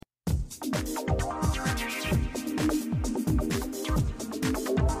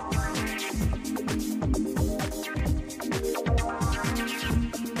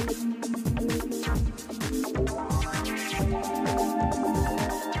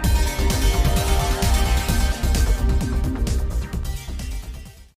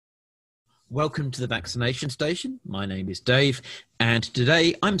Welcome to the vaccination station. My name is Dave, and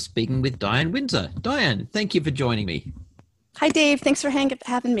today I'm speaking with Diane Windsor. Diane, thank you for joining me. Hi, Dave. Thanks for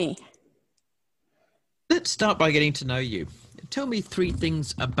having me. Let's start by getting to know you. Tell me 3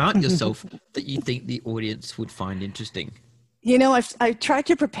 things about yourself that you think the audience would find interesting. You know, I've tried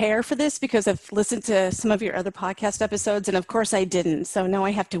to prepare for this because I've listened to some of your other podcast episodes, and of course I didn't, so now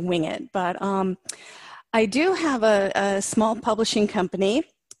I have to wing it. But I do have a small publishing company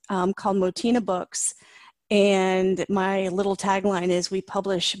called Motina Books, and my little tagline is we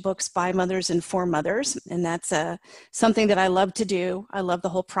publish books by mothers and for mothers, and that's something that I love to do. I love the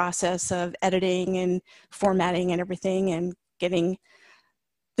whole process of editing and formatting and everything and getting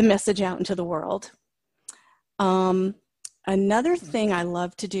the message out into the world. Another thing I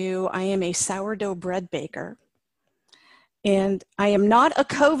love to do, I am a sourdough bread baker. And I am not a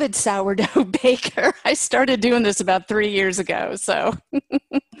COVID sourdough baker. I started doing this about 3 years ago. So,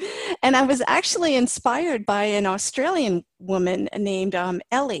 and I was actually inspired by an Australian woman named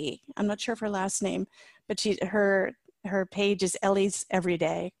Ellie. I'm not sure of her last name, but her page is Ellie's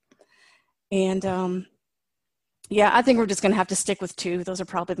Everyday. And yeah, I think we're just going to have to stick with 2. Those are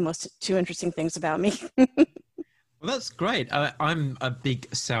probably the 2 interesting things about me. Well, that's great. I'm a big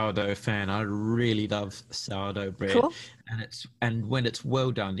sourdough fan. I really love sourdough bread. Cool. And when it's well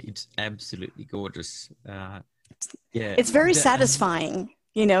done, it's absolutely gorgeous. Yeah, it's very satisfying,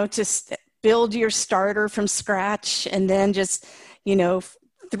 you know, to build your starter from scratch and then just, you know,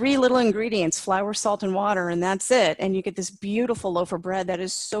 3 little ingredients, flour, salt, and water, and that's it. And you get this beautiful loaf of bread that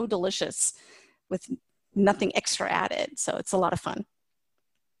is so delicious with nothing extra added. So it's a lot of fun.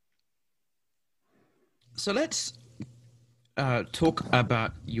 So let's talk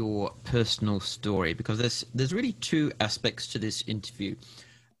about your personal story, because there's really 2 aspects to this interview.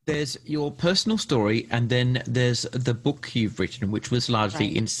 There's your personal story, and then there's the book you've written, which was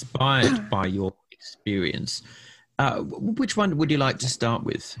largely inspired by your experience. Which one would you like to start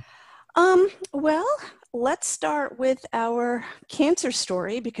with? Well, let's start with our cancer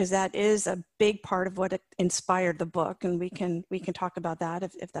story, because that is a big part of what inspired the book, and we can talk about that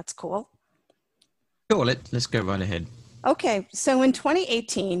if that's cool. Sure, let's go right ahead. Okay, so in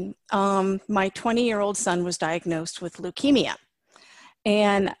 2018, my 20-year-old son was diagnosed with leukemia.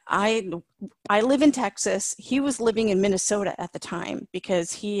 And I live in Texas. He was living in Minnesota at the time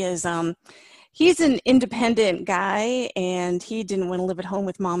because he's an independent guy and he didn't want to live at home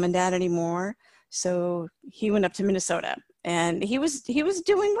with mom and dad anymore. So he went up to Minnesota and he was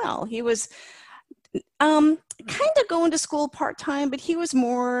doing well. He was kind of going to school part-time, but he was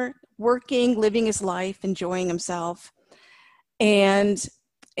more working, living his life, enjoying himself. And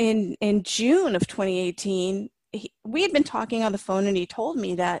in June of 2018, we had been talking on the phone and he told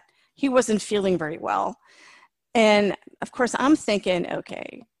me that he wasn't feeling very well. And of course, I'm thinking,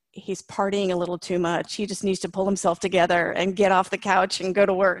 okay, he's partying a little too much. He just needs to pull himself together and get off the couch and go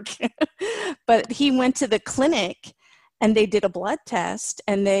to work. But he went to the clinic and they did a blood test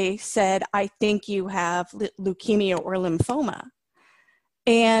and they said, I think you have leukemia or lymphoma.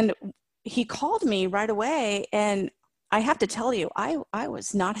 And he called me right away, and I have to tell you, I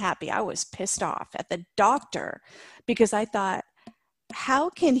was not happy. I was pissed off at the doctor because I thought, how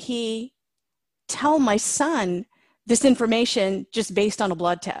can he tell my son this information just based on a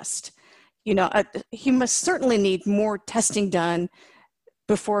blood test? You know, he must certainly need more testing done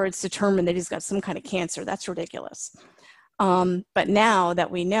before it's determined that he's got some kind of cancer. That's ridiculous. But now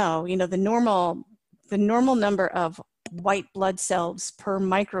that we know, you know, the normal number of white blood cells per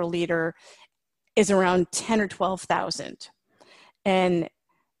microliter is around 10 or 12,000. And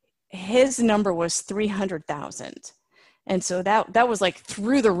his number was 300,000. And so that was like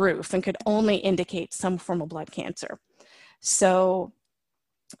through the roof and could only indicate some form of blood cancer. So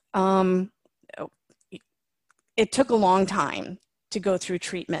it took a long time to go through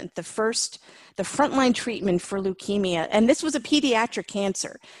treatment. The frontline treatment for leukemia, and this was a pediatric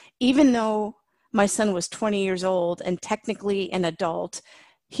cancer, even though my son was 20 years old and technically an adult,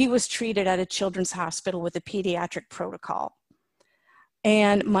 he was treated at a children's hospital with a pediatric protocol.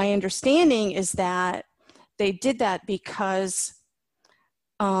 And my understanding is that they did that because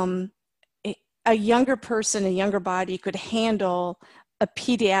a younger person, a younger body could handle a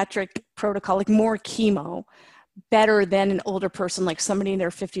pediatric protocol, like more chemo, better than an older person, like somebody in their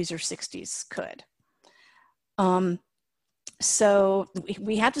 50s or 60s could. So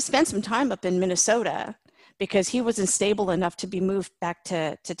we had to spend some time up in Minnesota because he wasn't stable enough to be moved back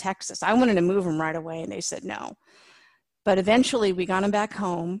to Texas. I wanted to move him right away, and they said no. But eventually we got him back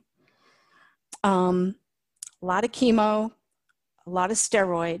home. A lot of chemo, a lot of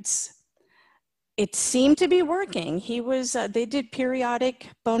steroids. It seemed to be working. They did periodic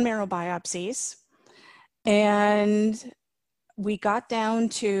bone marrow biopsies, and we got down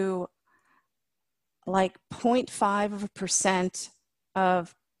to like 0.5%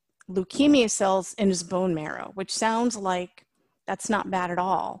 of leukemia cells in his bone marrow, which sounds like that's not bad at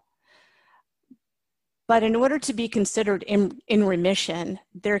all. But in order to be considered in remission,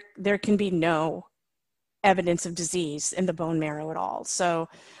 there can be no evidence of disease in the bone marrow at all. So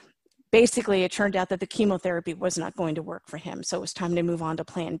basically, it turned out that the chemotherapy was not going to work for him. So it was time to move on to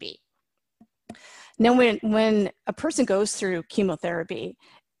plan B. Now, when a person goes through chemotherapy,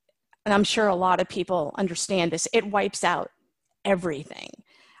 and I'm sure a lot of people understand this, it wipes out everything.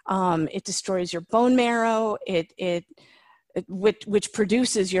 It destroys your bone marrow, which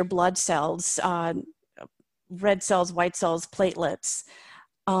produces your blood cells, red cells, white cells, platelets.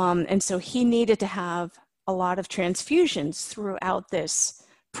 And so he needed to have a lot of transfusions throughout this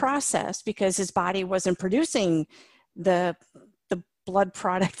process because his body wasn't producing the blood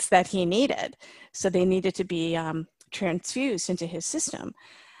products that he needed. So they needed to be transfused into his system.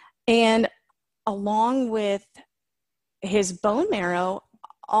 And along with his bone marrow,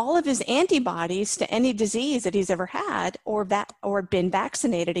 all of his antibodies to any disease that he's ever had or been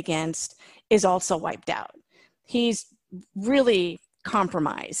vaccinated against is also wiped out. He's really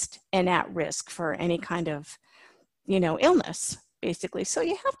compromised and at risk for any kind of, illness, basically. So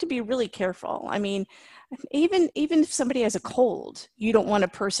you have to be really careful. I mean, even if somebody has a cold, you don't want a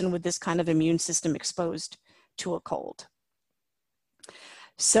person with this kind of immune system exposed to a cold.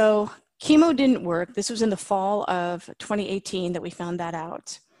 So chemo didn't work. This was in the fall of 2018 that we found that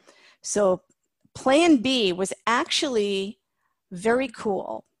out. So plan B was actually very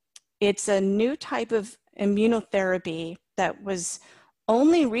cool. It's a new type of immunotherapy that was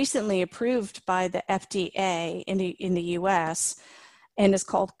only recently approved by the FDA in the US, and is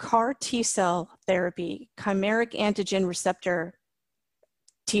called CAR T-cell therapy, chimeric antigen receptor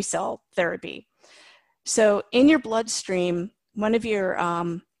T-cell therapy. So in your bloodstream, one of your,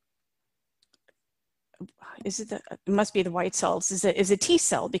 it must be the white cells, is a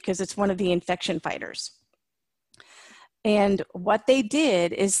T-cell because it's one of the infection fighters. And what they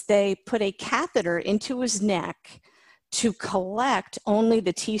did is they put a catheter into his neck to collect only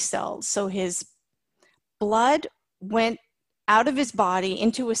the T cells. So his blood went out of his body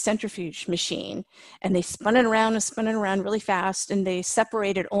into a centrifuge machine, and they spun it around really fast, and they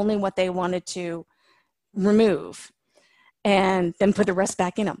separated only what they wanted to remove and then put the rest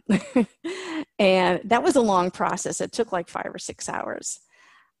back in them. And that was a long process. It took like 5 or 6 hours.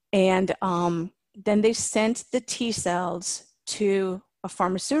 And then they sent the T cells to a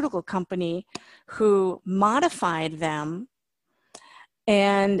pharmaceutical company who modified them.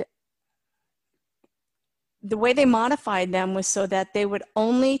 And the way they modified them was so that they would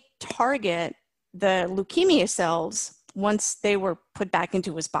only target the leukemia cells once they were put back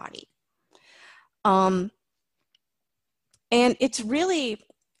into his body. And it's really,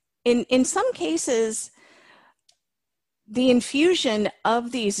 in some cases, the infusion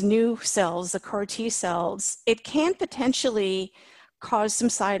of these new cells, the CAR T cells, it can potentially cause some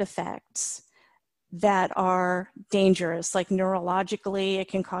side effects that are dangerous, like neurologically, it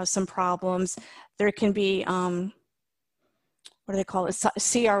can cause some problems. There can be, what do they call it?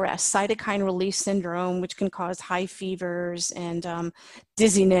 CRS, cytokine release syndrome, which can cause high fevers and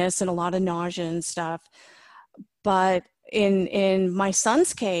dizziness and a lot of nausea and stuff. But in my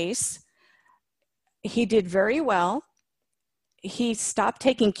son's case, he did very well. He stopped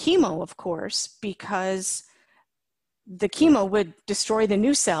taking chemo, of course, because the chemo would destroy the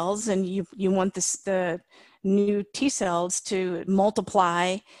new cells, and you want the new T cells to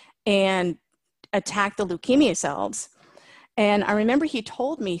multiply and attack the leukemia cells. And I remember he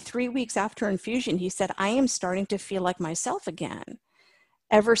told me 3 weeks after infusion, he said, I am starting to feel like myself again.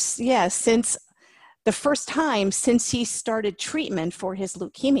 Since the first time since he started treatment for his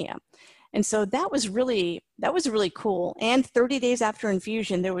leukemia. And so that was really cool. And 30 days after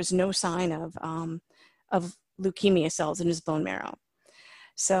infusion, there was no sign of leukemia cells in his bone marrow.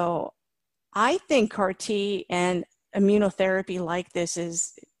 So I think CAR T and immunotherapy like this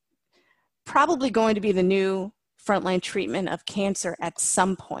is probably going to be the new frontline treatment of cancer at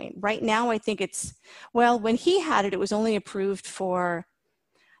some point. Right now, I think when he had it, it was only approved for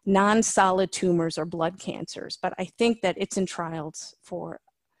non-solid tumors or blood cancers, but I think that it's in trials for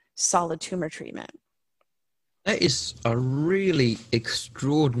solid tumor treatment. That is a really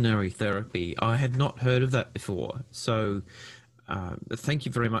extraordinary therapy. I had not heard of that before. So, thank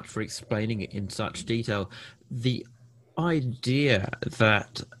you very much for explaining it in such detail. The idea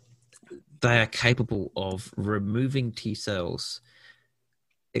that they are capable of removing T cells,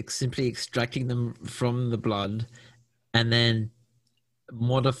 simply extracting them from the blood, and then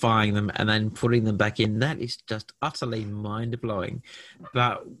modifying them and then putting them back in, that is just utterly mind-blowing.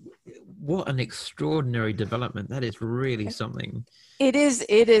 But what an extraordinary development. That is really something. It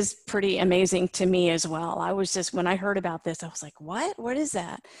is pretty amazing to me as well. I was just, when I heard about this, I was like, what is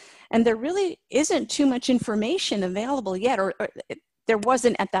that? And there really isn't too much information available yet, or there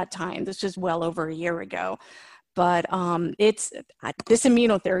wasn't at that time. This was well over a year ago. But this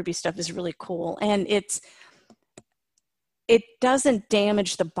immunotherapy stuff is really cool, and it doesn't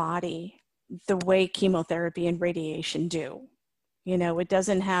damage the body the way chemotherapy and radiation do. You know, it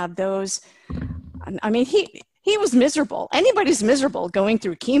doesn't have those. I mean, he was miserable. Anybody's miserable going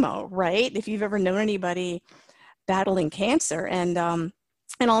through chemo, right? If you've ever known anybody battling cancer, and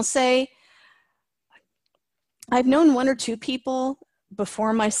I'll say, I've known one or two people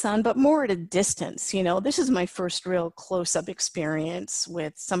before my son, but more at a distance. You know, this is my first real close-up experience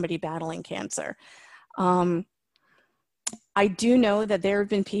with somebody battling cancer. I do know that there have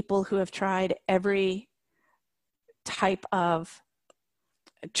been people who have tried every type of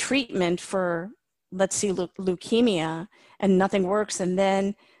treatment for, let's see, leukemia, and nothing works. And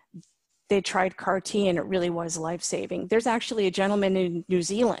then they tried CAR T, and it really was life-saving. There's actually a gentleman in New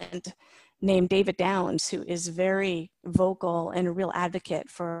Zealand named David Downs who is very vocal and a real advocate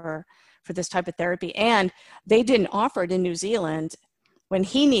for this type of therapy. And they didn't offer it in New Zealand when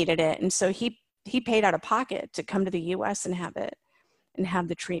he needed it. And so he paid out of pocket to come to the US and have it and have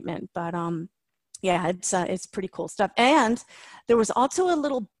the treatment. But yeah, it's pretty cool stuff. And there was also a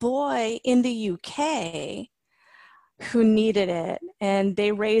little boy in the UK who needed it, and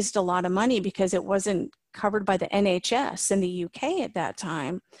they raised a lot of money because it wasn't covered by the NHS in the UK at that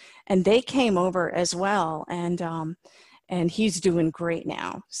time, and they came over as well, and he's doing great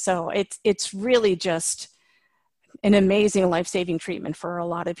now. So it's really just an amazing life-saving treatment for a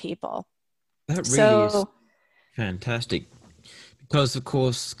lot of people. That really is fantastic, because of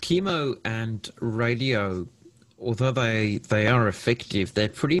course chemo and radio, although they are effective, they're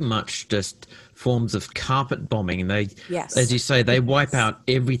pretty much just forms of carpet bombing, and they, yes, as you say, they wipe out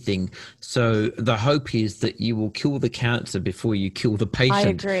everything. So the hope is that you will kill the cancer before you kill the patient. I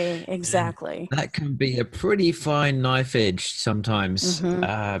agree, exactly. And that can be a pretty fine knife edge sometimes.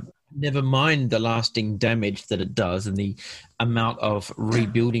 Mm-hmm. Never mind the lasting damage that it does and the amount of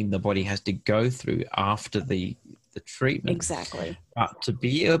rebuilding the body has to go through after the treatment. Exactly. But to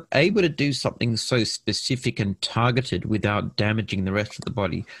be able to do something so specific and targeted without damaging the rest of the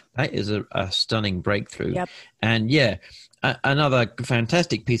body, that is a stunning breakthrough. Yep. And yeah, another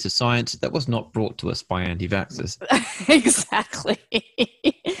fantastic piece of science that was not brought to us by anti-vaxxers. Exactly.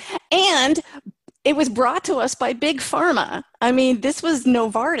 And it was brought to us by Big Pharma. I mean, this was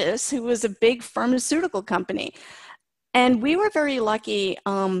Novartis, who was a big pharmaceutical company. And we were very lucky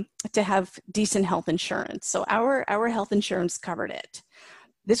to have decent health insurance. So our health insurance covered it.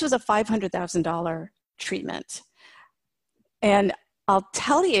 This was a $500,000 treatment. And I'll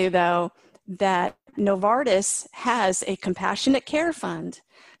tell you, though, that Novartis has a compassionate care fund,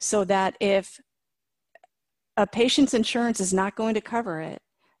 so that if a patient's insurance is not going to cover it,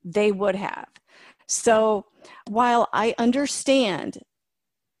 they would have. So while I understand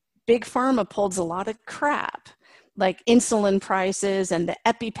Big Pharma pulls a lot of crap, like insulin prices and the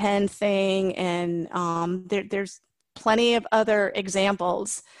EpiPen thing, and there's plenty of other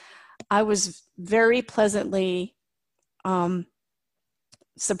examples, I was very pleasantly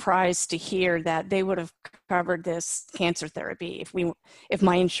surprised to hear that they would have covered this cancer therapy if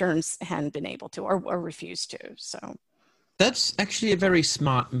my insurance hadn't been able to, or refused to. So that's actually a very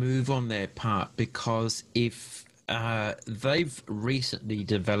smart move on their part, because if they've recently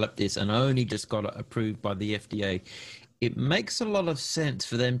developed this and only just got it approved by the FDA, it makes a lot of sense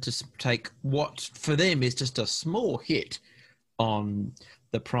for them to take what for them is just a small hit on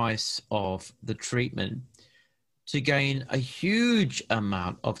the price of the treatment to gain a huge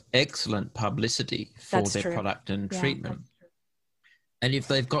amount of excellent publicity for their product and treatment. And if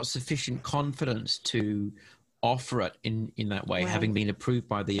they've got sufficient confidence to offer it in that way, having been approved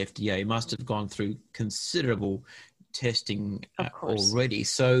by the FDA, must have gone through considerable testing already.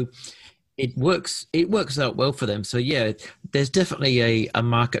 So it works out well for them. So yeah, there's definitely a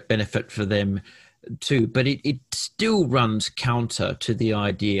market benefit for them too, but it still runs counter to the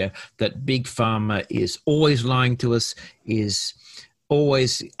idea that Big Pharma is always lying to us, is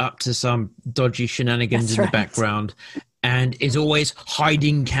always up to some dodgy shenanigans That's in the right. background and is always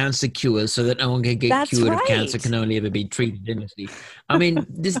hiding cancer cures so that no one can get That's cured of cancer, right. can only ever be treated endlessly. I mean,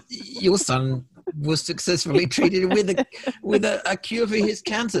 your son was successfully treated with a cure for his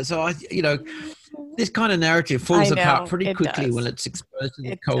cancer. So this kind of narrative I falls apart know pretty it quickly when does. it's exposed to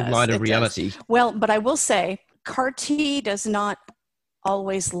the It cold does. light of It does. reality. Well, but I will say CAR T does not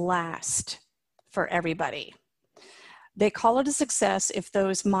always last for everybody. They call it a success if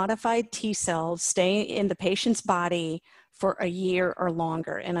those modified T cells stay in the patient's body for a year or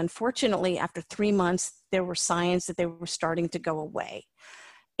longer. And unfortunately, after 3 months, there were signs that they were starting to go away.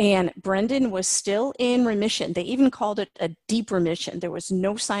 And Brendan was still in remission. They even called it a deep remission. There was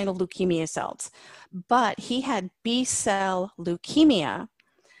no sign of leukemia cells, but he had B cell leukemia.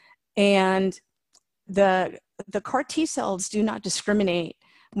 And the CAR T cells do not discriminate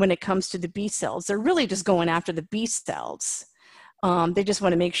when it comes to the B cells. They're really just going after the B cells. They just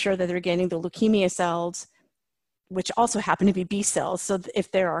want to make sure that they're getting the leukemia cells, which also happen to be B cells. So if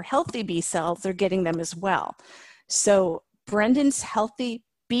there are healthy B cells, they're getting them as well. So Brendan's healthy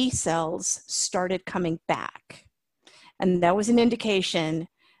B cells started coming back. And that was an indication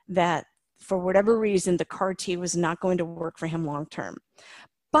that for whatever reason, the CAR T was not going to work for him long term.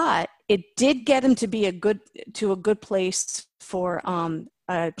 But it did get him to a good place for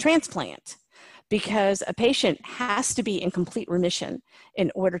a transplant, because a patient has to be in complete remission in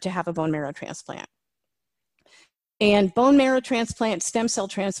order to have a bone marrow transplant. And bone marrow transplant, stem cell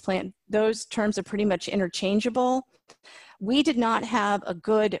transplant, those terms are pretty much interchangeable. We did not have a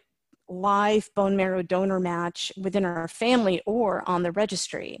good live bone marrow donor match within our family or on the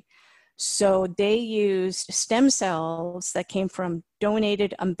registry. So they used stem cells that came from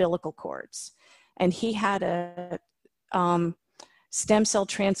donated umbilical cords. And he had a stem cell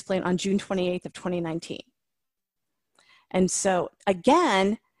transplant on June 28th of 2019. And so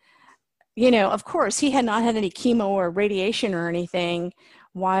again, of course, he had not had any chemo or radiation or anything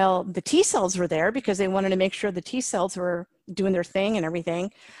while the T cells were there, because they wanted to make sure the T cells were doing their thing and everything.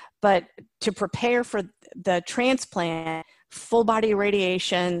 But to prepare for the transplant, full body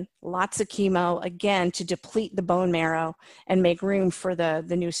radiation, lots of chemo, again, to deplete the bone marrow and make room for the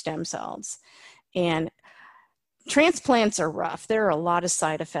new stem cells. And transplants are rough. There are a lot of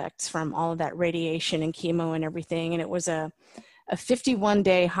side effects from all of that radiation and chemo and everything. And it was a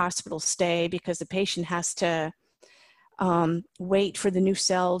 51-day hospital stay, because the patient has to wait for the new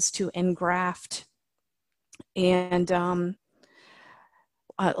cells to engraft. And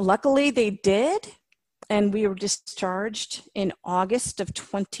luckily they did. And we were discharged in August of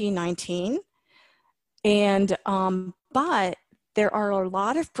 2019. And, but there are a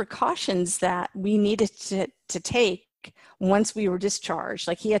lot of precautions that we needed to take once we were discharged.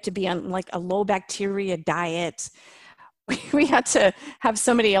 Like he had to be on like a low bacteria diet. We had to have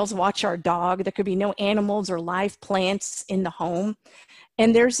somebody else watch our dog. There could be no animals or live plants in the home.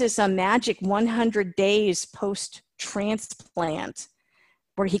 And there's this magic 100 days post-transplant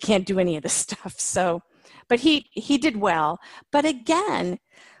where he can't do any of this stuff. So, but he did well. But again,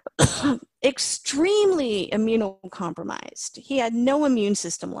 extremely immunocompromised. He had no immune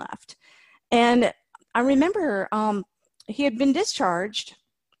system left. And I remember he had been discharged,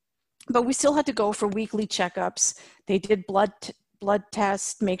 but we still had to go for weekly checkups. They did blood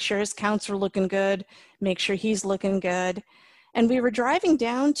tests, make sure his counts were looking good, make sure he's looking good. And we were driving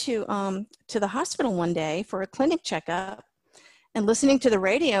down to the hospital one day for a clinic checkup and listening to the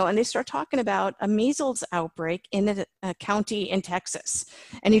radio, and they start talking about a measles outbreak in a county in Texas.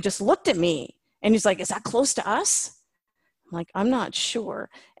 And he just looked at me and he's like, "Is that close to us?" I'm like, "I'm not sure."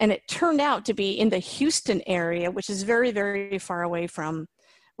 And it turned out to be in the Houston area, which is very, very far away from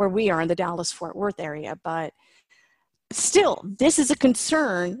where we are in the Dallas-Fort Worth area. But still, this is a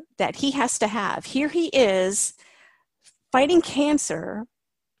concern that he has to have. Here he is fighting cancer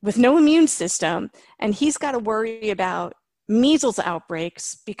with no immune system, and he's got to worry about measles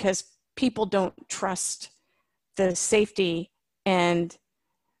outbreaks because people don't trust the safety and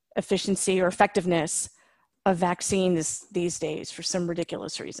efficiency or effectiveness of vaccines these days for some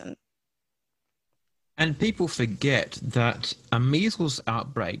ridiculous reason. And people forget that a measles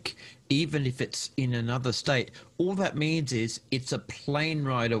outbreak, even if it's in another state, all that means is it's a plane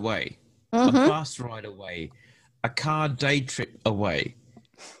ride away, a bus ride away, a car day trip away.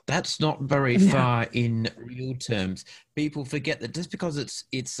 That's not very far in real terms. People forget that just because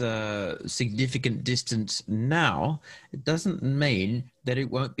it's a significant distance now, it doesn't mean that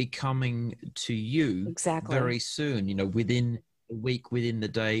it won't be coming to you very soon, within a week, within the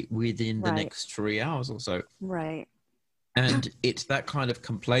day, within the next 3 hours or so. Right. And it's that kind of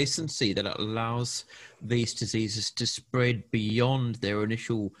complacency that allows these diseases to spread beyond their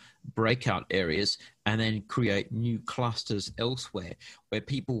initial breakout areas and then create new clusters elsewhere where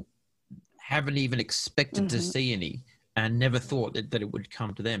people haven't even expected to see any and never thought that it would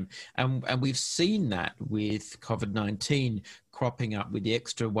come to them. And we've seen that with COVID-19 cropping up with the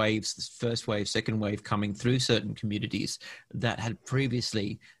extra waves, the first wave, second wave coming through certain communities that had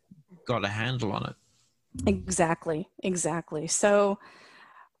previously got a handle on it. Exactly. So,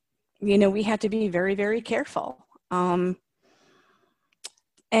 we had to be very, very careful.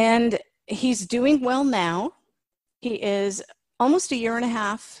 And he's doing well now. He is almost a year and a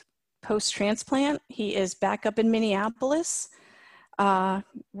half post-transplant. He is back up in Minneapolis,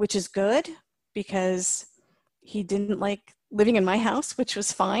 which is good because he didn't like living in my house, which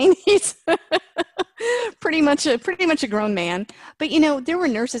was fine. He's pretty much a grown man. But, there were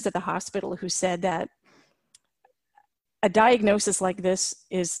nurses at the hospital who said that a diagnosis like this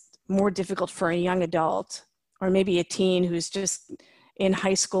is more difficult for a young adult or maybe a teen who's just in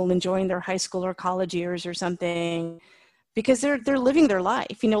high school, enjoying their high school or college years or something, because they're living their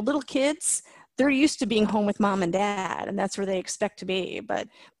life. Little kids, they're used to being home with mom and dad, and that's where they expect to be. But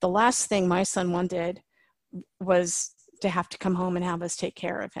the last thing my son wanted was to have to come home and have us take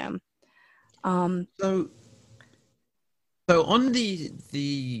care of him. So on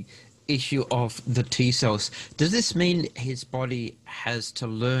the issue of the T cells, does this mean his body has to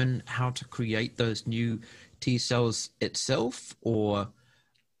learn how to create those new T cells itself, or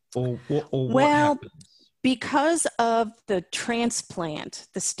what happens? Because of the transplant,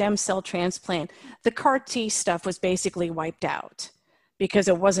 the stem cell transplant, the CAR T stuff was basically wiped out because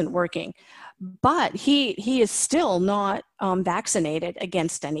it wasn't working. But he is still not vaccinated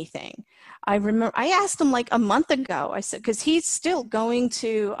against anything. I remember I asked him like a month ago, I said, because he's still going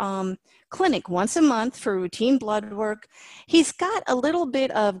to clinic once a month for routine blood work. He's got a little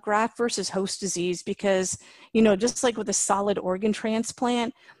bit of graft versus host disease because, just like with a solid organ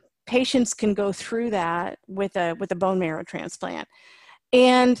transplant, patients can go through that with a bone marrow transplant.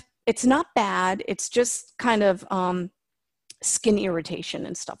 And it's not bad. It's just kind of skin irritation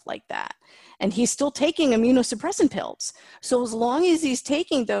and stuff like that. And he's still taking immunosuppressant pills. So as long as he's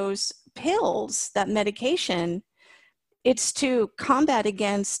taking those pills, that medication, it's to combat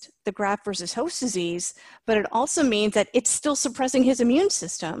against the graft versus host disease, but it also means that it's still suppressing his immune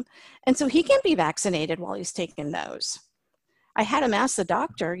system. And so he can be vaccinated while he's taking those. I had him ask the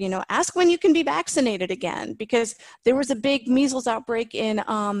doctor, ask when you can be vaccinated again, because there was a big measles outbreak in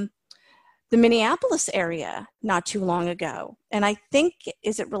the Minneapolis area not too long ago. And I think,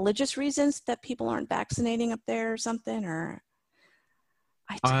 is it religious reasons that people aren't vaccinating up there or something? Or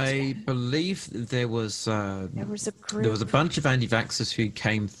I believe there was a bunch of anti-vaxxers who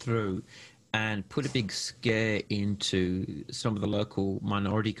came through and put a big scare into some of the local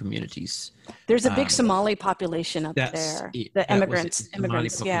minority communities. There's a big Somali population up there. The immigrants,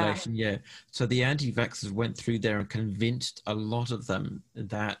 population, yeah. So the anti-vaxxers went through there and convinced a lot of them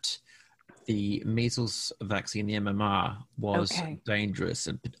that the measles vaccine, the MMR, was dangerous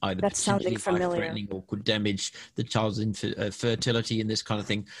and either potentially life-threatening or could damage the child's fertility and this kind of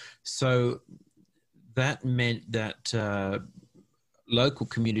thing. So that meant that local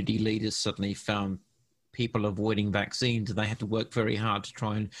community leaders suddenly found people avoiding vaccines, and they had to work very hard to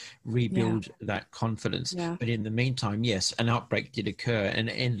try and rebuild that confidence. Yeah. But in the meantime, yes, an outbreak did occur, and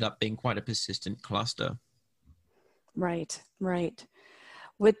it ended up being quite a persistent cluster. Right.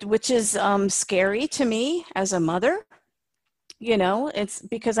 Which is scary to me as a mother. It's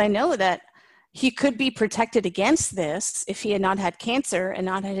because I know that he could be protected against this if he had not had cancer and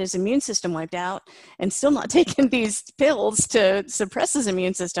not had his immune system wiped out and still not taken these pills to suppress his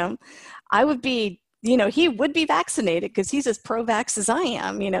immune system. I would be, he would be vaccinated because he's as pro-vax as I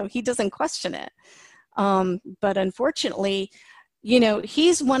am. He doesn't question it. But unfortunately,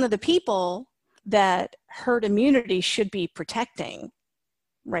 he's one of the people that herd immunity should be protecting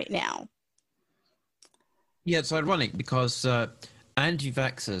right now. Yeah, it's ironic because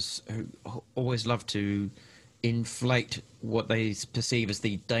anti-vaxxers who always love to inflate what they perceive as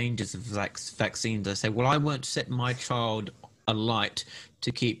the dangers of vaccines. They say, well, I won't set my child alight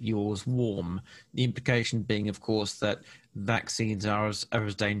to keep yours warm. The implication being, of course, that vaccines are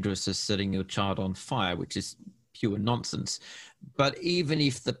as dangerous as setting your child on fire, which is pure nonsense. But even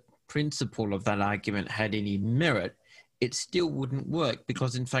if the principle of that argument had any merit, it still wouldn't work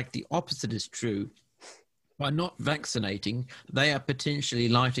because, in fact, the opposite is true. By not vaccinating, they are potentially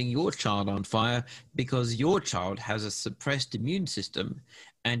lighting your child on fire because your child has a suppressed immune system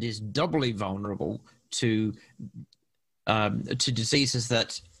and is doubly vulnerable to diseases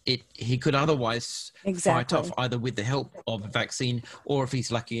that he could otherwise fight off Exactly. either with the help of a vaccine or if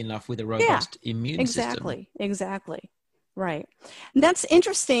he's lucky enough with a robust immune system. Exactly. Right. And that's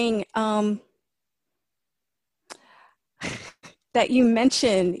interesting that you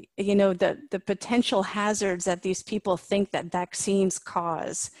mentioned, the potential hazards that these people think that vaccines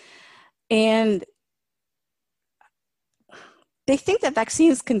cause. And they think that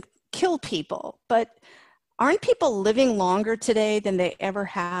vaccines can kill people, but aren't people living longer today than they ever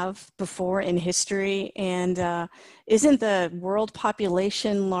have before in history? And isn't the world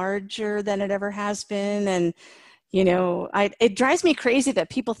population larger than it ever has been? And, it drives me crazy that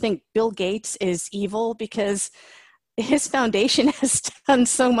people think Bill Gates is evil because his foundation has done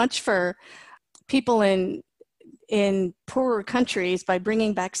so much for people in poorer countries by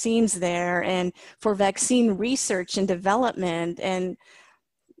bringing vaccines there and for vaccine research and development. And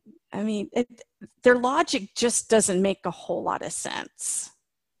I mean, their logic just doesn't make a whole lot of sense.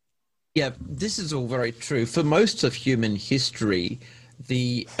 Yeah, this is all very true. For most of human history,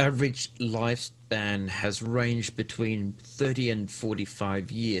 the average lifespan has ranged between 30 and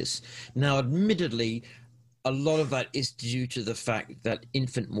 45 years. Now, admittedly, a lot of that is due to the fact that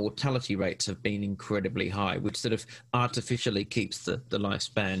infant mortality rates have been incredibly high, which sort of artificially keeps the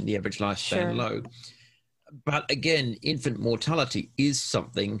lifespan, the average lifespan low. But again, infant mortality is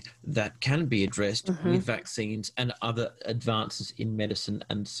something that can be addressed with vaccines and other advances in medicine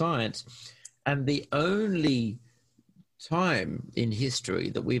and science. And the only time in history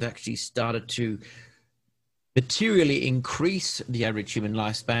that we've actually started to materially increase the average human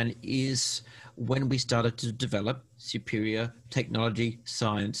lifespan is when we started to develop superior technology,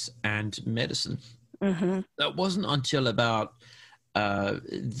 science, and medicine. That wasn't until about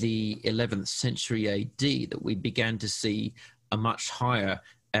the 11th century AD that we began to see a much higher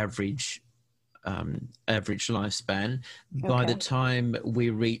average lifespan. By the time we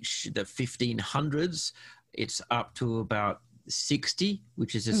reach the 1500s, it's up to about 60,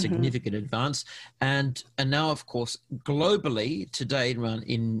 which is a significant advance. And now, of course, globally today, around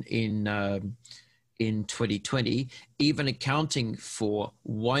in 2020, even accounting for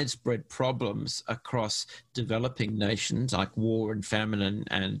widespread problems across developing nations like war and famine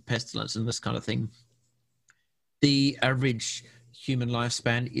and pestilence and this kind of thing, the average human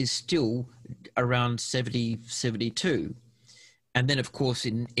lifespan is still around 70, 72. And then, of course,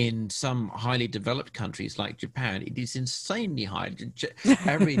 in some highly developed countries like Japan, it is insanely high.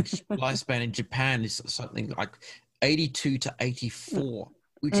 Average lifespan in Japan is something like 82 to 84,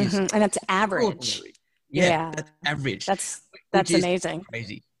 which is and that's average. Yeah, that's average. That's amazing.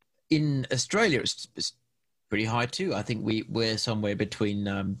 Crazy. In Australia, it's pretty high too. I think we're somewhere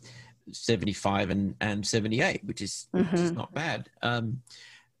between 75 and 78, which is not bad.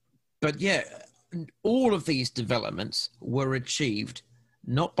 But yeah, all of these developments were achieved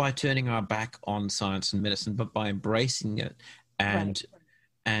not by turning our back on science and medicine, but by embracing it and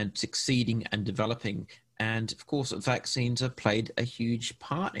succeeding and developing. And of course, vaccines have played a huge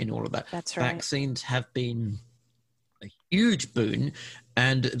part in all of that. That's right. Vaccines have been a huge boon,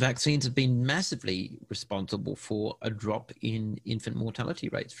 and vaccines have been massively responsible for a drop in infant mortality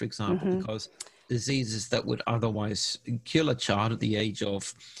rates, for example, because diseases that would otherwise kill a child at the age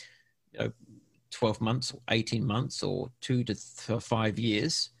of 12 months, or 18 months, or 2 to 5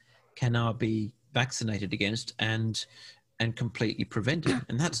 years can now be vaccinated against and completely prevented.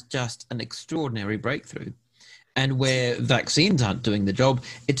 And that's just an extraordinary breakthrough. And where vaccines aren't doing the job,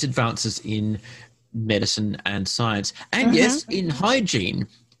 it's advances in medicine and science. And yes, in hygiene,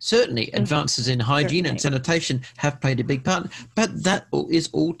 certainly advances in hygiene and sanitation have played a big part, but that is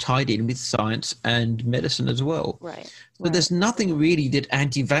all tied in with science and medicine as well. So there's nothing really that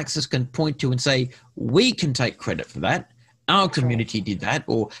anti-vaxxers can point to and say, we can take credit for that. Our community did that,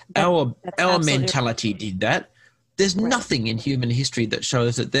 or our mentality did that. There's nothing in human history that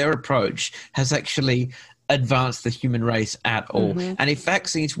shows that their approach has actually advanced the human race at all. And if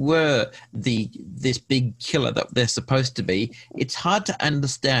vaccines were this big killer that they're supposed to be, it's hard to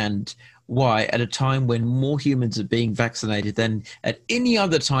understand why at a time when more humans are being vaccinated than at any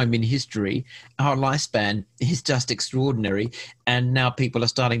other time in history, our lifespan is just extraordinary. And now people are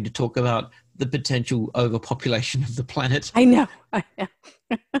starting to talk about the potential overpopulation of the planet. I know.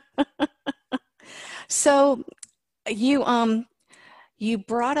 So you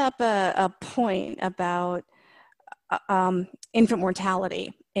brought up a point about infant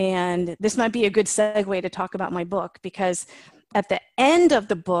mortality, and this might be a good segue to talk about my book, because at the end of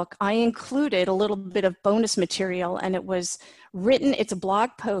the book, I included a little bit of bonus material, and it's a blog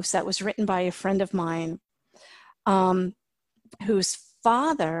post that was written by a friend of mine whose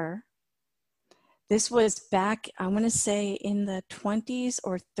father This was back, I want to say in the 20s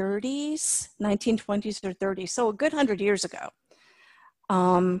or 30s, 1920s or 30s, so a good 100 years ago.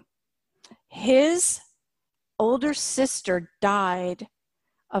 His older sister died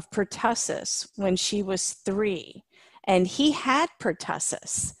of pertussis when she was 3, and he had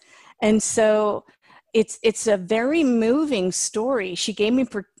pertussis. And so it's a very moving story. She gave me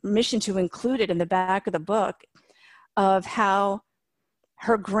permission to include it in the back of the book, of how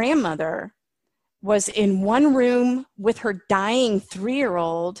her grandmother was in one room with her dying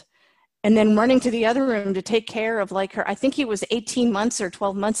 3-year-old, and then running to the other room to take care of, like, her, I think he was 18 months or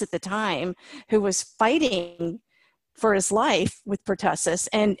 12 months at the time, who was fighting for his life with pertussis.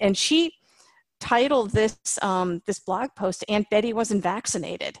 And she titled this this blog post, "Aunt Betty Wasn't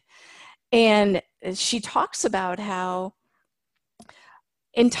Vaccinated." And she talks about how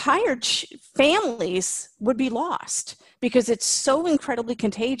entire families would be lost because it's so incredibly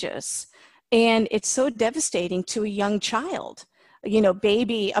contagious, and it's so devastating to a young child,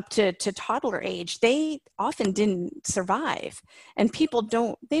 baby up to toddler age. They often didn't survive, and people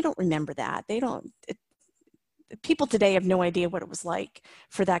don't remember that. People today have no idea what it was like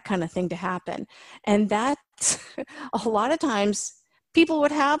for that kind of thing to happen. And that a lot of times people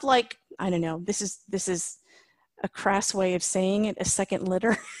would have, like, I don't know, this is a crass way of saying it, a second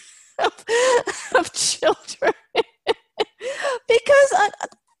litter of children because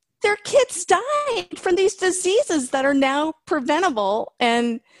their kids died from these diseases that are now preventable,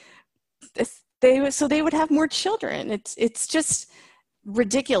 and they would have more children. It's just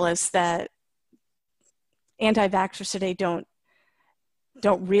ridiculous that anti-vaxxers today don't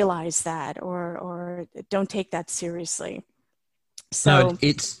realize that or don't take that seriously. So no,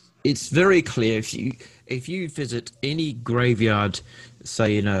 it's very clear. If you visit any graveyard,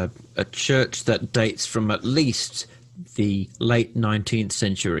 say in a church that dates from at least the late 19th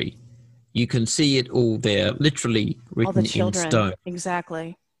century, you can see it all there, literally written in stone.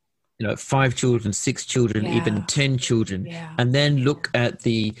 Exactly. 5 children, 6 children, even 10 children. Yeah. And then look at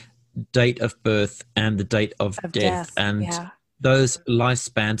the date of birth and the date of death. And those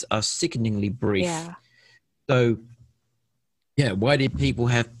lifespans are sickeningly brief. Yeah. So, why did people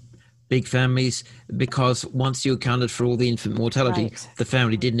have big families? Because once you accounted for all the infant mortality, the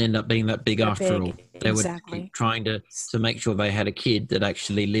family didn't end up being that big after all. They were trying to make sure they had a kid that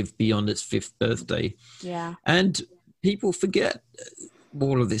actually lived beyond its 5th birthday. Yeah. And people forget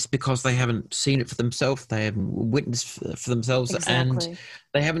all of this because they haven't seen it for themselves, they haven't witnessed for themselves, and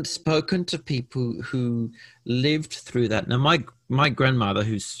they haven't spoken to people who lived through that. Now, my grandmother,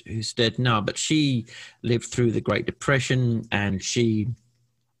 who's dead now, but she lived through the Great Depression, and she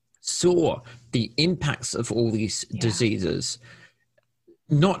saw the impacts of all these diseases,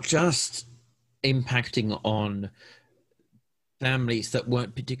 not just impacting on families that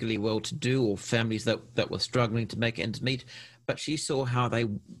weren't particularly well-to-do or families that were struggling to make ends meet, but she saw how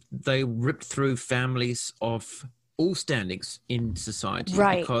they ripped through families of all standings in society.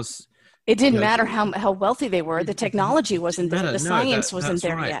 Right. Because it didn't matter how wealthy they were. The technology wasn't there. The science wasn't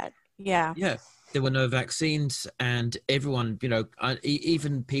there yet. Yeah. Yeah. There were no vaccines, and everyone,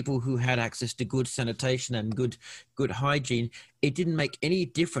 even people who had access to good sanitation and good hygiene, it didn't make any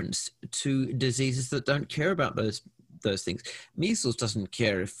difference to diseases that don't care about those things. Measles doesn't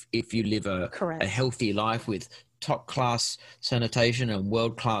care if you live a healthy life with top-class sanitation and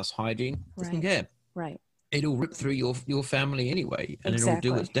world-class hygiene. Doesn't care. Right. It'll rip through your family anyway, and it'll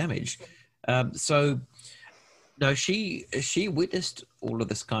do its damage. So, no, she witnessed all of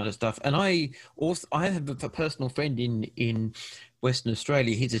this kind of stuff. And I have a personal friend in Western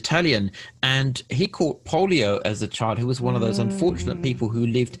Australia. He's Italian, and he caught polio as a child. Who was one of those unfortunate people who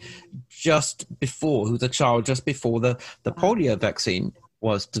lived who was a child just before the polio vaccine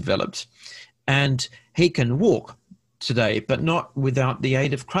was developed. And he can walk today, but not without the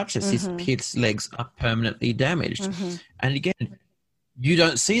aid of crutches. His legs are permanently damaged. And again, you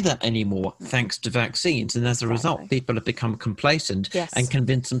don't see that anymore thanks to vaccines. And as a result, people have become complacent and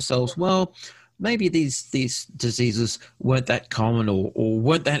convinced themselves, well, maybe these diseases weren't that common or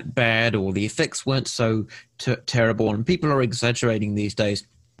weren't that bad, or the effects weren't so terrible. And people are exaggerating these days.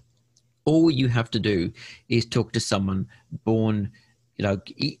 All you have to do is talk to someone born,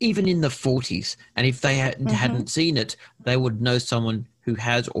 even in the 40s. And if they hadn't seen it, they would know someone who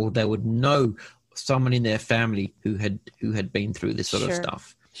has, or they would know someone in their family who had been through this sort of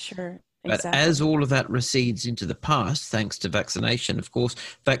stuff. Sure. But as all of that recedes into the past, thanks to vaccination, of course,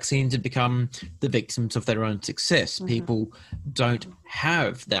 vaccines have become the victims of their own success. People don't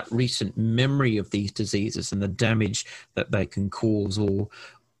have that recent memory of these diseases and the damage that they can cause,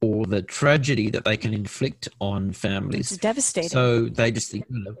 or the tragedy that they can inflict on families. It's devastating. So they just think,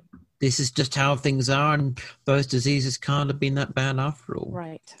 this is just how things are, and those diseases can't have been that bad after all.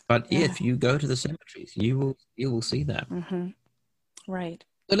 Right. But Yeah. if you go to the cemeteries, you will see that. Mm-hmm. Right.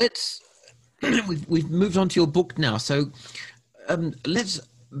 So let's we've moved on to your book now. So let's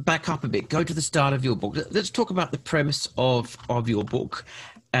back up a bit. Go to the start of your book. Let's talk about the premise of your book,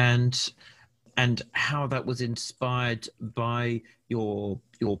 and how that was inspired by your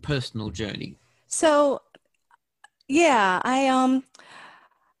personal journey. So yeah,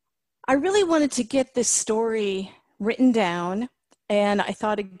 I really wanted to get this story written down, and I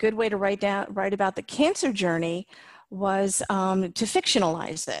thought a good way to write about the cancer journey was to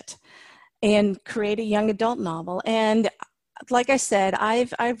fictionalize it and create a young adult novel. And like I said,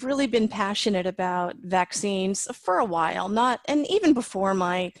 I've really been passionate about vaccines for a while, and even before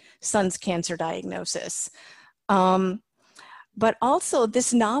my son's cancer diagnosis. But also,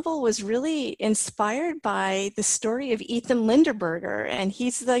 this novel was really inspired by the story of Ethan Linderberger, and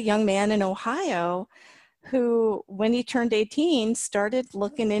he's the young man in Ohio who, when he turned 18, started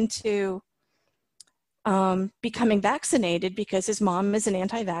looking into becoming vaccinated because his mom is an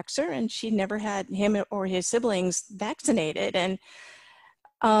anti-vaxxer and she never had him or his siblings vaccinated. And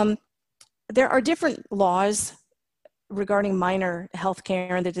there are different laws regarding minor health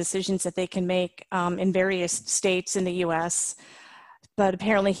care and the decisions that they can make in various states in the US. But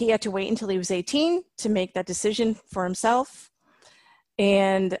apparently he had to wait until he was 18 to make that decision for himself.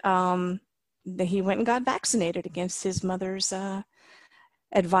 And he went and got vaccinated against his mother's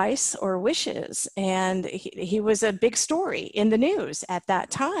advice or wishes. And he was a big story in the news at that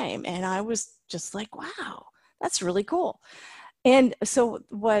time. And I was just like, wow, that's really cool. And so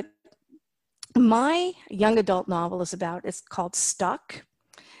what my young adult novel is about is called Stuck.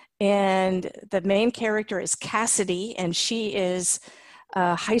 And the main character is Cassidy, and she is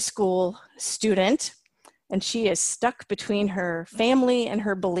a high school student, and she is stuck between her family and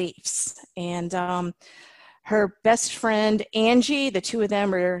her beliefs. And her best friend, Angie, the two of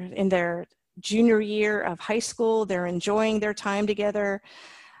them are in their junior year of high school. They're enjoying their time together,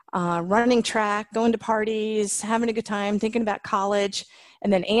 running track, going to parties, having a good time, thinking about college.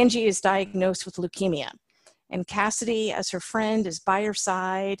 And then Angie is diagnosed with leukemia. And Cassidy, as her friend, is by her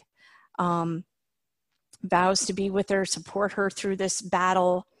side, vows to be with her, support her through this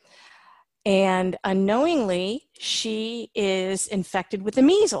battle. And unknowingly, she is infected with the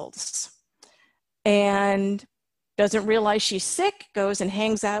measles and doesn't realize she's sick, goes and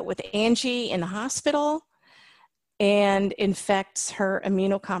hangs out with Angie in the hospital and infects her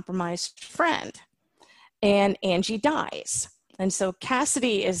immunocompromised friend. And Angie dies. And so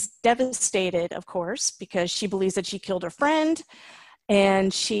Cassidy is devastated, of course, because she believes that she killed her friend,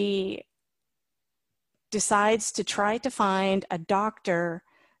 and she decides to try to find a doctor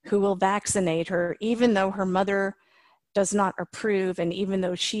who will vaccinate her, even though her mother does not approve, and even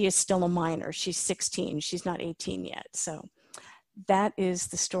though she is still a minor. She's 16, she's not 18 yet. So that is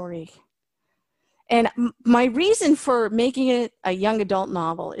the story. And my reason for making it a young adult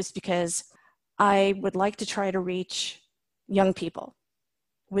novel is because I would like to try to reach young people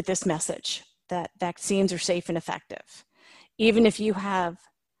with this message that vaccines are safe and effective. Even if you have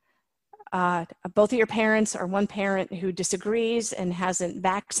both of your parents or one parent who disagrees and hasn't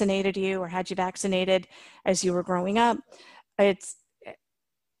vaccinated you or had you vaccinated as you were growing up, it's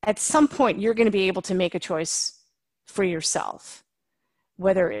at some point you're going to be able to make a choice for yourself,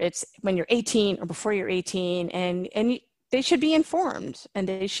 whether it's when you're 18 or before you're 18, and they should be informed and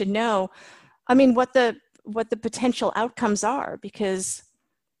they should know, I mean, what the potential outcomes are, because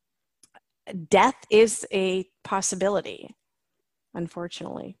death is a possibility,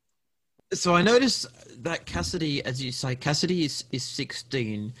 unfortunately. So I noticed that Cassidy, as you say, Cassidy is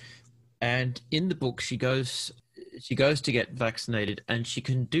 16, and in the book she goes to get vaccinated, and she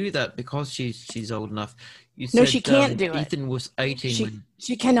can do that because she's old enough. You said, no, she can't do it. Ethan was 18.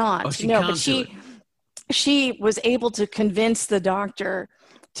 She cannot. Oh, no, but she was able to convince the doctor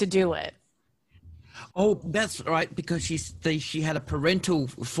to do it. Oh, that's right, because she had a parental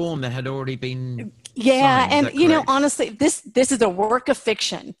form that had already been signed. And you know, correct? honestly, this is a work of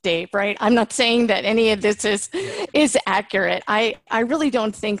fiction, Dave, right? I'm not saying that any of this is accurate. I really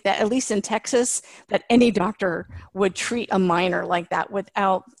don't think that, at least in Texas, that any doctor would treat a minor like that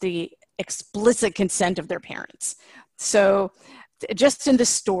without the explicit consent of their parents. So just in the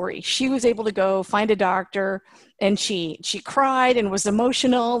story, she was able to go find a doctor, and she cried and was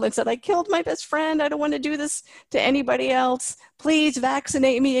emotional and said, I killed my best friend. I don't want to do this to anybody else. Please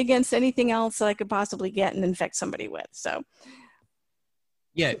vaccinate me against anything else that I could possibly get and infect somebody with. So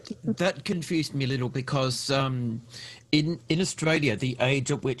yeah, that confused me a little, because in Australia, the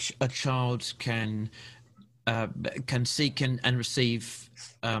age at which a child can uh, can seek and receive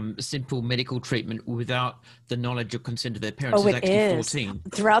simple medical treatment without the knowledge or consent of their parents Oh, is it actually is 14.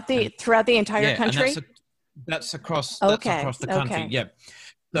 throughout And the entire yeah, and country. that's across Okay. the country. Okay. Yeah.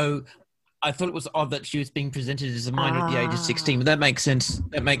 So I thought it was odd that she was being presented as a minor at the age of 16, Ah, but that makes sense.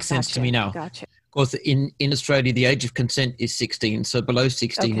 That makes sense to gotcha. me now. Of Gotcha. course, in Australia, the age of consent is 16, so below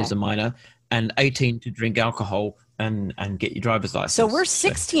 16 is Okay. a minor, and 18 to drink alcohol and get your driver's So we're license. So,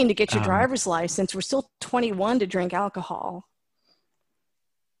 16 to get your um, driver's license. We're still 21 to drink alcohol.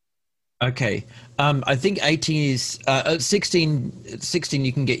 okay, I think 18 is 16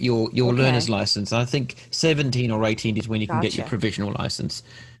 you can get your learner's Okay. license. I think 17 or 18 is when you can get your Gotcha. provisional license.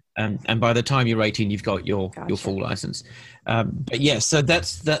 And by the time you're 18, you've got your Gotcha. full license. But yeah, so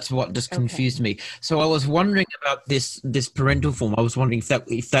that's what just Okay. confused me. So I was wondering about this parental form. I was wondering if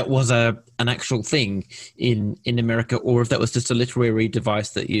that was an actual thing in America, or if that was just a literary device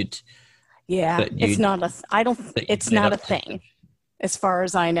Yeah, that it's you'd not a, I don't, it's made not a up to. thing as far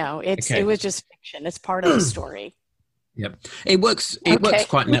as I know. It Okay. was just fiction. It's part of the story. Yep. It works. It works Okay.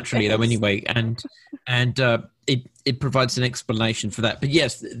 quite naturally though. Thanks. Anyway, and it provides an explanation for that. But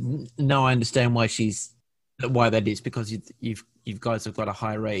yes, now I understand why that is, because you guys have got a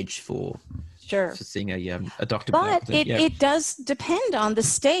higher age for Sure. seeing a doctor. But Yeah. it does depend on the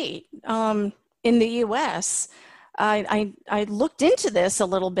state. In the US, I looked into this a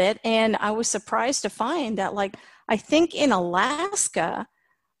little bit and I was surprised to find that, like, I think in Alaska,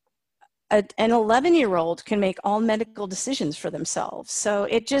 an 11-year-old can make all medical decisions for themselves. So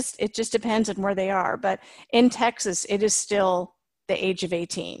it just depends on where they are. But in Texas, it is still the age of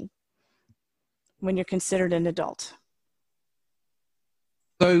 18 when you're considered an adult.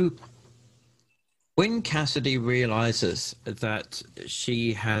 So when Cassidy realizes that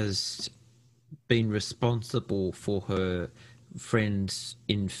she has been responsible for her friend's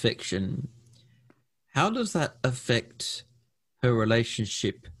infection, how does that affect her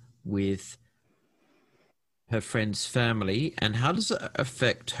relationship with her friend's family, and how does it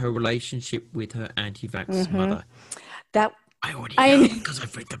affect her relationship with her anti-vax Mm-hmm. mother? That I already I know because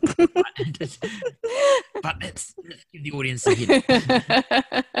I've read the book, but let's give the audience a hint.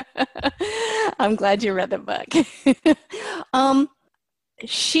 I'm glad you read the book. um,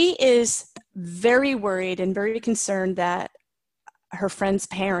 she is very worried and very concerned that her friend's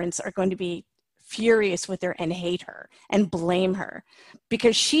parents are going to be furious with her and hate her and blame her,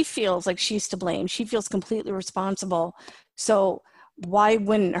 because she feels like she's to blame. She feels completely responsible. So why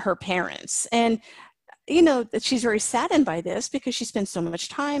wouldn't her parents? And you know, that she's very saddened by this because she spends so much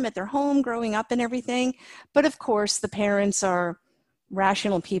time at their home growing up and everything. But of course, the parents are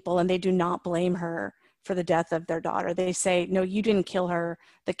rational people and they do not blame her for the death of their daughter. They say, no, you didn't kill her.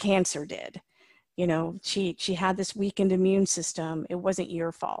 The cancer did. You know, she had this weakened immune system. It wasn't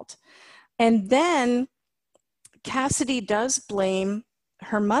your fault. And then Cassidy does blame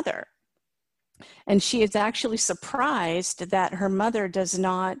her mother. And she is actually surprised that her mother does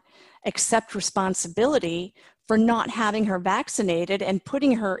not accept responsibility for not having her vaccinated and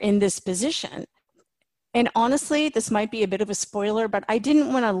putting her in this position. And honestly, this might be a bit of a spoiler, but I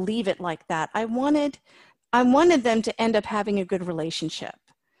didn't want to leave it like that. I wanted them to end up having a good relationship.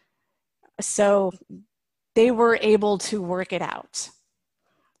 So they were able to work it out.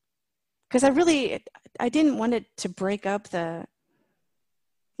 Because I didn't want it to break up the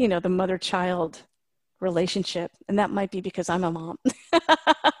mother-child relationship. And that might be because I'm a mom.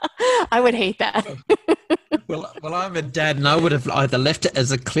 I would hate that. Well, I'm a dad, and I would have either left it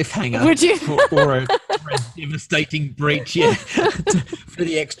as a cliffhanger, Would you? or a devastating breach, yeah, for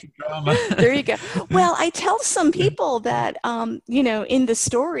the extra drama. There you go. Well, I tell some people that, in the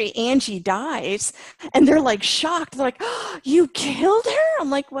story, Angie dies, and they're like shocked. They're like, oh, "You killed her?" I'm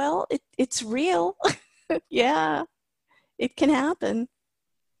like, "Well, it's real. Yeah, it can happen."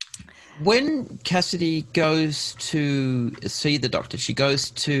 When Cassidy goes to see the doctor, she goes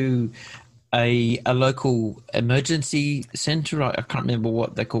to a local emergency center. I can't remember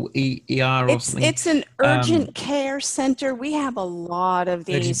what they call ER or something. It's an urgent care center. We have a lot of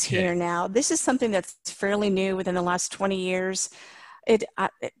these here now. This is something that's fairly new within the last 20 years.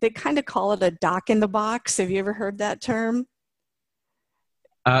 They kind of call it a doc in the box. Have you ever heard that term?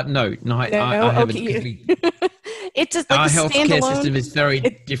 No, I haven't. Okay. It's just like our a healthcare standalone. system is very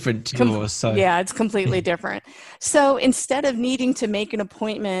different to yours. So Yeah, it's completely different. So instead of needing to make an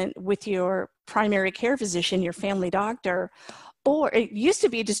appointment with your primary care physician, your family doctor, or it used to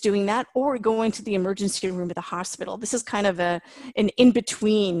be just doing that, or going to the emergency room at the hospital. This is kind of an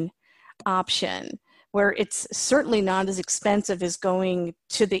in-between option where it's certainly not as expensive as going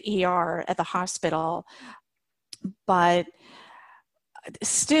to the ER at the hospital, but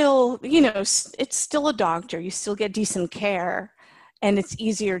still, you know, it's still a doctor. You still get decent care, and it's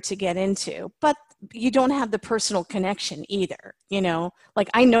easier to get into. But you don't have the personal connection either, you know? Like,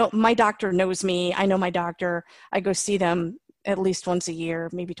 I know my doctor knows me. I know my doctor. I go see them at least once a year,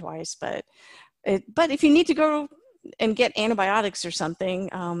 maybe twice. But if you need to go and get antibiotics or something,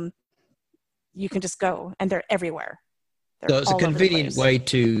 you can just go, and they're everywhere. So it's a convenient way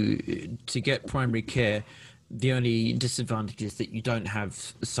to get primary care. The only disadvantage is that you don't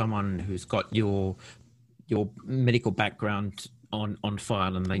have someone who's got your medical background on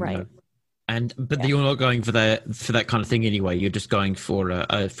file, and they know. But you're not going for that kind of thing anyway. You're just going for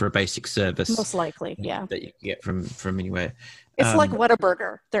a basic service, most likely, yeah, that you can get from anywhere. It's like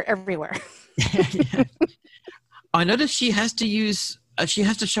Whataburger; they're everywhere. Yeah. I noticed she has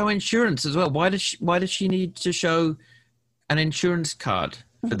to show insurance as well. Why does she need to show an insurance card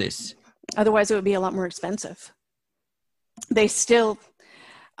for this? Otherwise, it would be a lot more expensive. They still,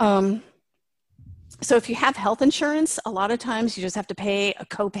 so if you have health insurance, a lot of times you just have to pay a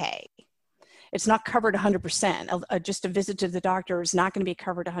copay. It's not covered 100%. Just a visit to the doctor is not going to be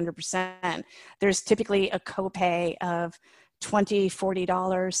covered 100%. There's typically a copay of $20,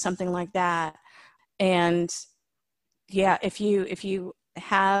 $40, something like that. And yeah, if you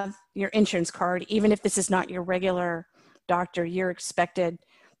have your insurance card, even if this is not your regular doctor, you're expected,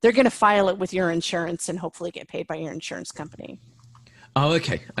 they're going to file it with your insurance and hopefully get paid by your insurance company. Oh,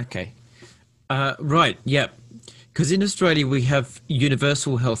 okay. Right, yeah. Because in Australia, we have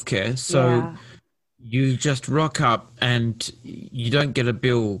universal healthcare. So you just rock up and you don't get a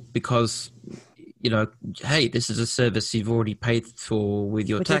bill because, you know, hey, this is a service you've already paid for with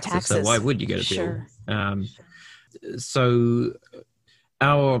your taxes. So why would you get a bill? Sure. So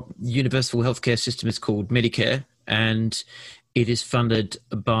our universal healthcare system is called Medicare, and it is funded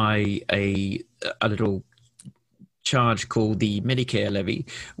by a little charge called the Medicare levy,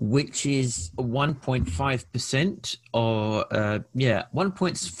 which is 1.5% or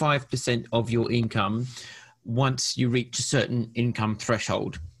 1.5% of your income once you reach a certain income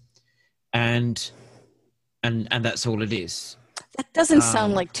threshold, and that's all it is. That doesn't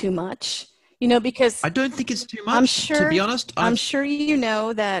sound like too much, you know, because I don't think it's too much. To be honest, I'm sure you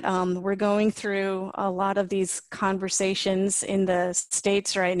know that we're going through a lot of these conversations in the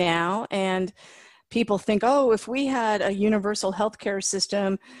States right now, and people think, oh, if we had a universal healthcare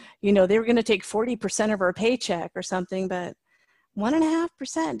system, you know, they were going to take 40% of our paycheck or something, but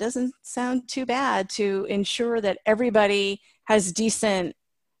 1.5% doesn't sound too bad to ensure that everybody has decent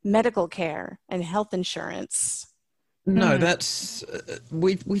medical care and health insurance. No, that's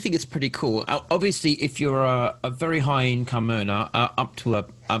we think it's pretty cool. Obviously, if you're a very high income earner, up to a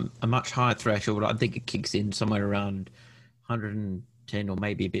much higher threshold, I think it kicks in somewhere around 110 or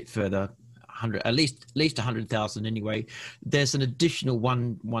maybe a bit further. At least 100,000 anyway. There's an additional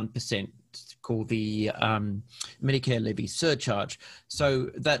 1% called the Medicare levy surcharge.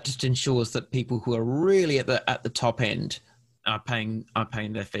 So that just ensures that people who are really at the top end are paying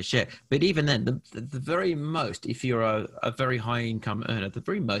their fair share. But even then, the very most, if you're a very high income earner, the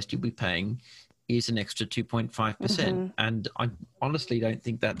very most you'll be paying is an extra 2.5%. And I honestly don't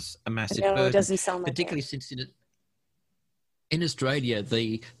think that's a massive burden. It doesn't sound like particularly since in Australia,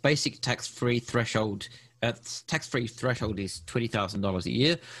 the basic tax-free threshold is $20,000 a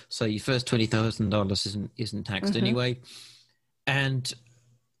year. So your first $20,000 isn't taxed anyway. And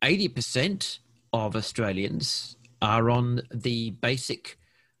 80% of Australians are on the basic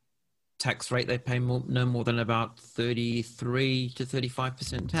tax rate. They pay no more than about 33 to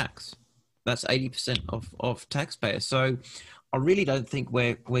 35% tax. That's 80% of taxpayers. So I really don't think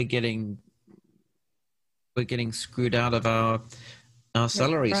we're getting screwed out of our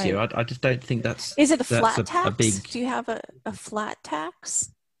salaries here. I just don't think that's. Is it a flat tax? Do you have a flat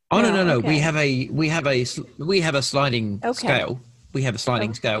tax? Oh no. Okay. We have a sliding scale. We have a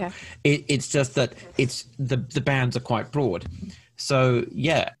sliding scale. Okay. It's just that the bands are quite broad. So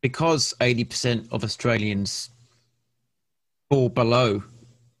yeah, because 80% of Australians fall below,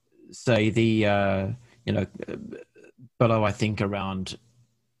 say below I think around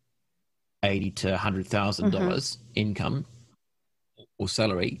 $80,000 to $100,000 income or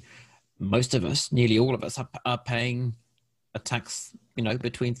salary, most of us, nearly all of us, are paying a tax,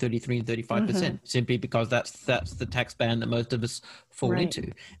 between 33 and 35%, simply because that's the tax band that most of us fall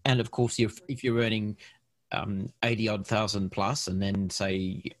into. And of course, if you're earning 80 odd thousand plus, and then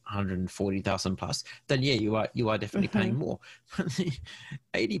say 140,000 plus, then yeah, you are definitely paying more.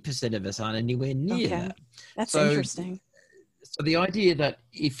 80% of us aren't anywhere near that. That's interesting. So the idea that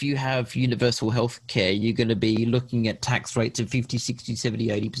if you have universal health care, you're going to be looking at tax rates of 50, 60, 70,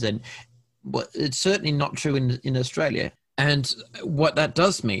 80%. Well, it's certainly not true in Australia. And what that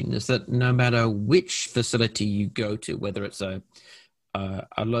does mean is that no matter which facility you go to, whether it's a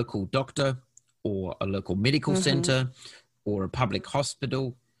local doctor or a local medical Mm-hmm. center or a public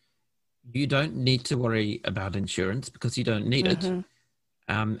hospital, you don't need to worry about insurance because you don't need it.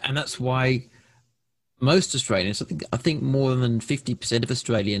 Mm-hmm. And that's why most Australians, I think more than 50% of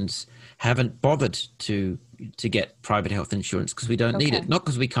Australians haven't bothered to get private health insurance because we don't need it. Okay. Not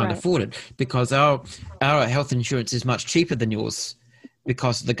because we can't Right. afford it, because our health insurance is much cheaper than yours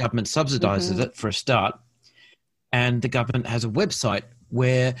because the government subsidizes Mm-hmm. it for a start. And the government has a website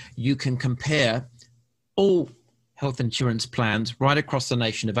where you can compare all health insurance plans right across the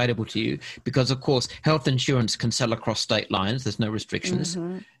nation available to you because of course health insurance can sell across state lines, there's no restrictions,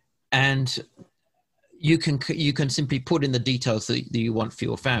 Mm-hmm. and you can simply put in the details that you want for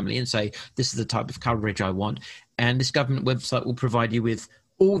your family and say this is the type of coverage I want, and this government website will provide you with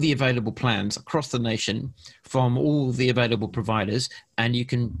all the available plans across the nation from all the available providers, and you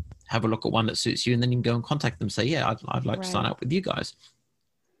can have a look at one that suits you, and then you can go and contact them and say, yeah, I'd like to sign Right. up with you guys.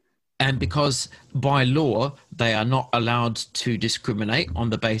 And because by law they are not allowed to discriminate on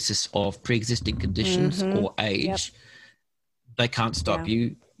the basis of pre-existing conditions Mm-hmm. or Yep. age, they can't stop Yeah.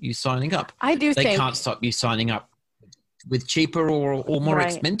 you signing up. I do They can't think, stop you signing up with cheaper or more right,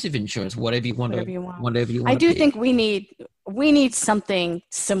 expensive insurance, whatever you want to whatever you want. whatever you I want to do think pick. we need something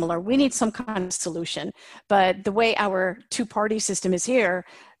similar. We need some kind of solution. But the way our two-party system is here,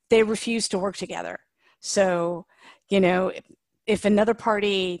 they refuse to work together. So, you know, if another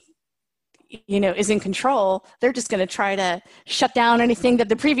party, is in control, they're just going to try to shut down anything that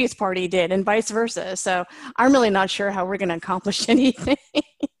the previous party did and vice versa. So I'm really not sure how we're going to accomplish anything.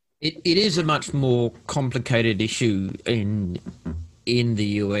 It is a much more complicated issue in the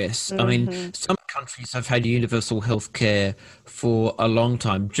US. I mean, Mm-hmm. some countries have had universal health care for a long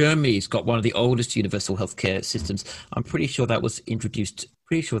time. Germany's got one of the oldest universal health care systems. I'm pretty sure that was introduced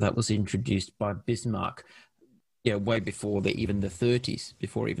by Bismarck, yeah, way before even the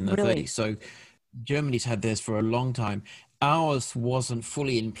Really? 30s. So Germany's had theirs for a long time. Ours wasn't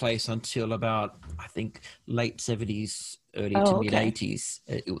fully in place until about, I think, late 70s, early to Oh, mid okay. 80s.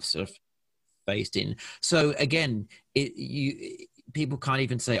 It was sort of phased in. So again, people can't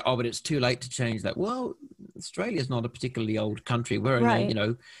even say, oh, but it's too late to change that. Well, Australia's not a particularly old country. We're only,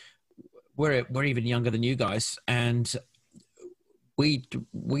 Right. we're even younger than you guys, and we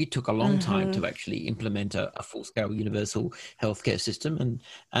took a long time Mm-hmm. to actually implement a full scale universal healthcare system,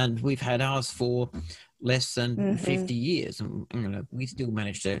 and we've had ours for less than Mm-hmm. 50 years, and we still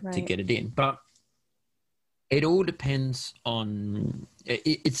managed to Right. get it in. But it all depends on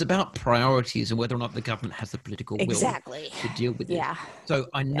it's about priorities and whether or not the government has the political will Exactly. to deal with it. Yeah. So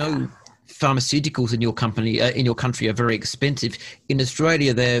I Yeah. know pharmaceuticals in your country are very expensive. In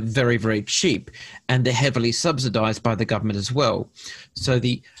Australia they're very, very cheap, and they're heavily subsidized by the government as well. So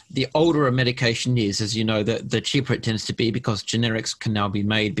the older a medication is, as you know, the cheaper it tends to be because generics can now be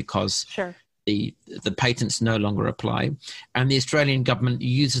made because Sure. the patents no longer apply, and the Australian government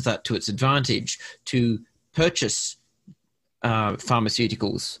uses that to its advantage to purchase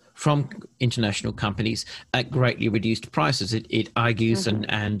pharmaceuticals from international companies at greatly reduced prices. It argues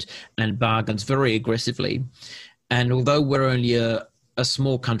Mm-hmm. and bargains very aggressively. And although we're only a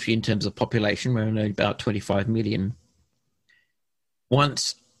small country in terms of population, we're only about 25 million.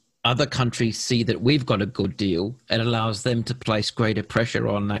 Once other countries see that we've got a good deal, it allows them to place greater pressure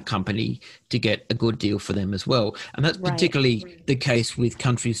on that company to get a good deal for them as well. And that's Right. particularly the case with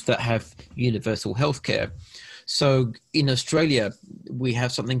countries that have universal healthcare. So in Australia, we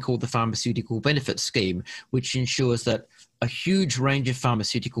have something called the Pharmaceutical Benefits Scheme, which ensures that a huge range of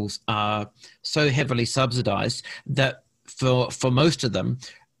pharmaceuticals are so heavily subsidized that for most of them,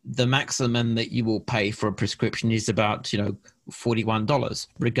 the maximum that you will pay for a prescription is about, $41,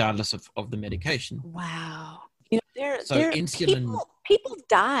 regardless of the medication. Wow. So There insulin, people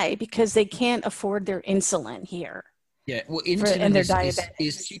die because they can't afford their insulin here yeah, well, and insulin they're is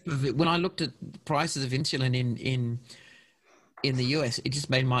diabetics. cheaper. When I looked at the prices of insulin in the US, it just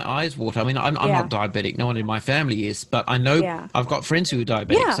made my eyes water. I mean, I'm Yeah. not diabetic. No one in my family is, but I know Yeah. I've got friends who are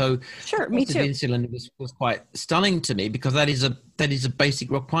diabetic. Yeah. So the Sure. Me cost of too. insulin was quite stunning to me because that is a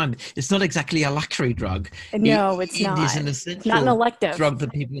basic requirement. It's not exactly a luxury drug. No, it's It is not. an It's not an essential elective. drug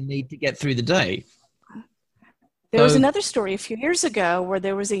that people need to get through the day. There was So another story a few years ago where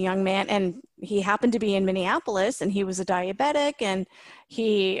there was a young man, and he happened to be in Minneapolis, and he was a diabetic, and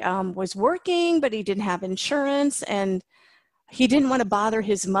he was working, but he didn't have insurance, and he didn't want to bother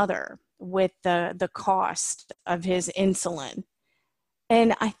his mother with the cost of his insulin.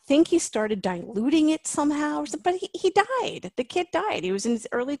 And I think he started diluting it somehow, but he died. The kid died. He was in his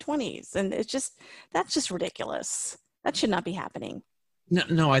early 20s, and that's just ridiculous. That should not be happening.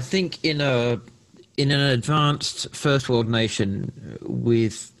 No, I think in an advanced first world nation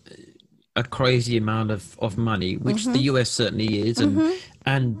with a crazy amount of money, which the US certainly is,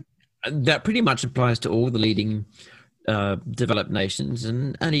 and that pretty much applies to all the leading developed nations,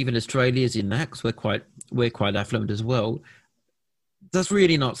 and even Australia's in that, because we're quite affluent as well. That's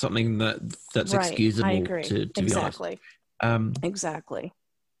really not something that's Right. excusable. I agree. To be honest. Exactly.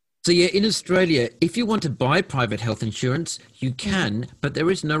 So yeah, in Australia, if you want to buy private health insurance, you can, but there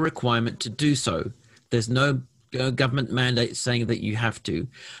is no requirement to do so. There's no government mandate saying that you have to.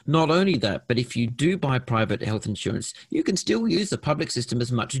 Not only that, but if you do buy private health insurance, you can still use the public system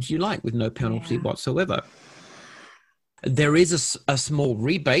as much as you like with no penalty whatsoever. There is a small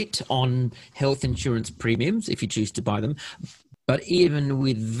rebate on health insurance premiums if you choose to buy them. But even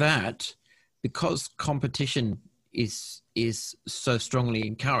with that, because competition is so strongly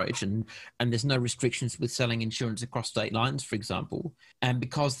encouraged, and there's no restrictions with selling insurance across state lines, for example, and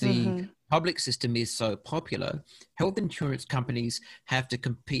because the public system is so popular, health insurance companies have to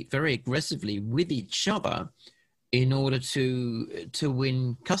compete very aggressively with each other in order to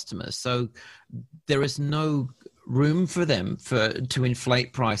win customers. So there is no room for them to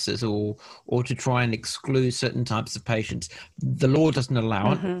inflate prices or to try and exclude certain types of patients. The law doesn't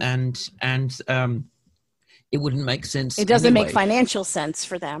allow it, and it wouldn't make sense. It doesn't anyway. make financial sense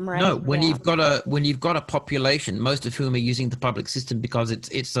for them, right? No, when you've got a population, most of whom are using the public system because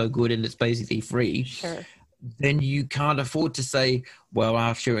it's so good and it's basically free. Sure. Then you can't afford to say, well,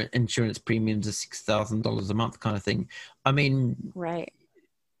 our insurance premiums are $6,000 a month, kind of thing. I mean, right?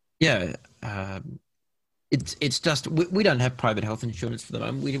 Yeah, it's just we don't have private health insurance for the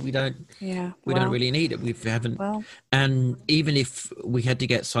moment. We don't. Yeah. We don't really need it. We haven't. Well, and even if we had to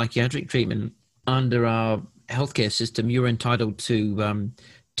get psychiatric treatment under our healthcare system, you're entitled to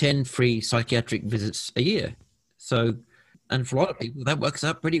 10 free psychiatric visits a year. So, and for a lot of people, that works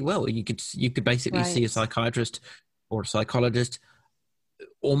out pretty well. You could basically see a psychiatrist or a psychologist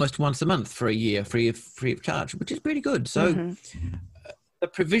almost once a month for a year, free of charge, which is pretty good. So, the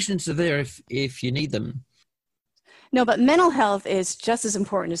provisions are there if you need them. No, but mental health is just as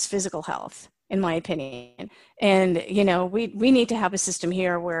important as physical health, in my opinion. And we need to have a system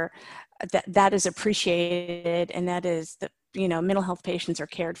here where that is appreciated, and that is that mental health patients are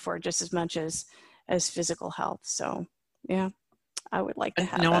cared for just as much as physical health. So yeah, I would like to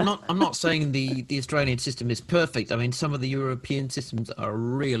have. No, I'm not saying the Australian system is perfect. I mean, some of the European systems are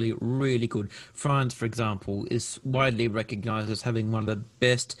really, really good. France, for example, is widely recognized as having one of the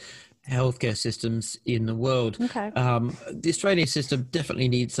best healthcare systems in the world. Okay. The Australian system definitely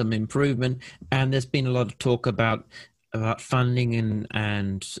needs some improvement, and there's been a lot of talk about funding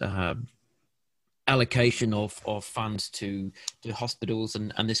and allocation of funds to hospitals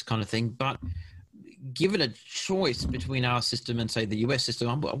and this kind of thing. But given a choice between our system and, say, the US system,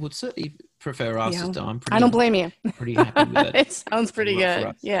 I would certainly prefer our system. I don't blame you. Pretty happy with it. It sounds pretty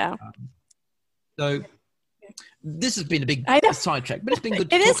good. Yeah. So this has been a big sidetrack, but it's been good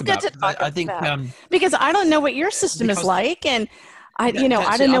to talk about. Good to talk I think because I don't know what your system is like, and I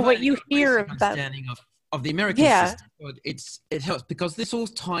don't know what you hear about. Of the American system, but it helps because this all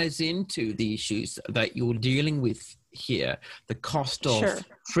ties into the issues that you're dealing with here. The cost of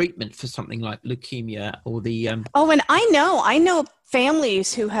treatment for something like leukemia or the and I know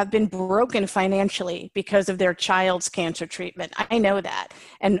families who have been broken financially because of their child's cancer treatment. I know that,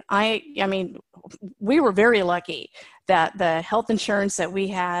 and I mean, we were very lucky that the health insurance that we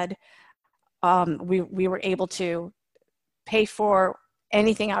had, we were able to pay for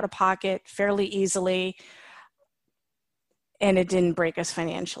anything out of pocket fairly easily, and it didn't break us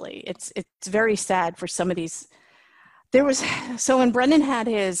financially. It's very sad for some of these. So when Brendan had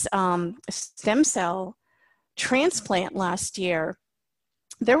his stem cell transplant last year,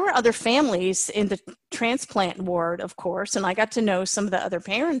 there were other families in the transplant ward, of course, and I got to know some of the other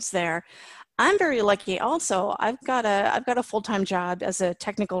parents there. I'm very lucky also. I've got a full-time job as a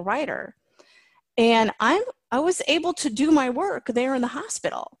technical writer, and I was able to do my work there in the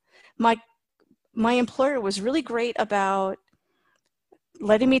hospital. My employer was really great about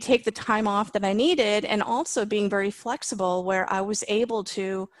letting me take the time off that I needed, and also being very flexible where I was able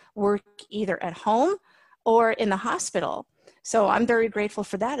to work either at home or in the hospital. So I'm very grateful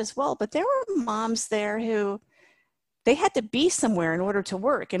for that as well. But there were moms there who they had to be somewhere in order to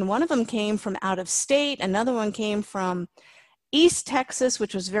work. And one of them came from out of state. Another one came from East Texas,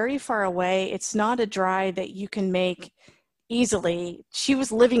 which was very far away. It's not a drive that you can make easily. She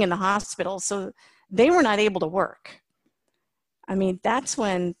was living in the hospital, so they were not able to work. I mean, that's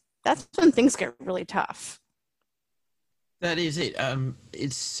when things get really tough. That is it.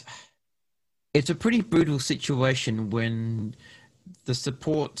 it's a pretty brutal situation when the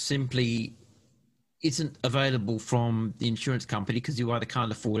support simply isn't available from the insurance company because you either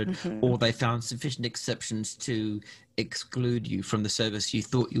can't afford it Mm-hmm. or they found sufficient exceptions to exclude you from the service you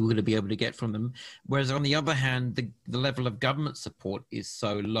thought you were going to be able to get from them. Whereas on the other hand, the level of government support is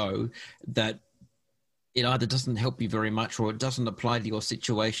so low that it either doesn't help you very much or it doesn't apply to your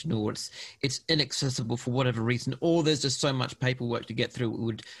situation or it's inaccessible for whatever reason, or there's just so much paperwork to get through it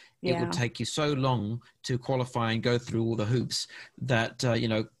would Yeah. take you so long to qualify and go through all the hoops that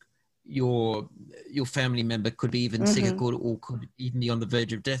your family member could be even sick Mm-hmm. or could even be on the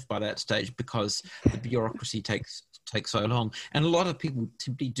verge of death by that stage because the bureaucracy takes so long. And a lot of people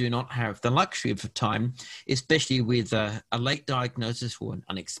simply do not have the luxury of time, especially with a late diagnosis or an Right.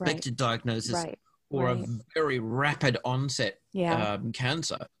 unexpected diagnosis Right. or a Right. very rapid onset Yeah.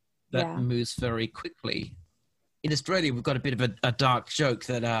 cancer that Yeah. moves very quickly. In Australia, we've got a bit of a dark joke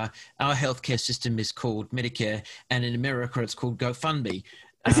that our healthcare system is called Medicare, and in America, it's called GoFundMe.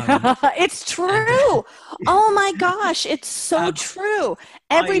 It's And true. Oh my gosh, it's so um, true.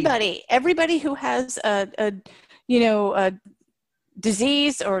 I Everybody who has a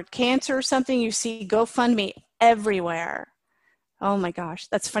disease or cancer or something, you see GoFundMe everywhere. Oh my gosh,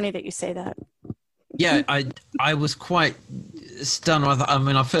 that's funny that you say that. yeah, I was quite stunned.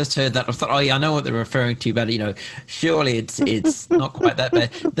 When I first heard that, I thought, oh yeah, I know what they're referring to, but surely it's not quite that bad.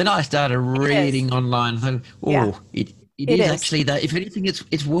 Then I started It is. reading online. And thought, Yeah, oh, it it is is. actually that. If anything,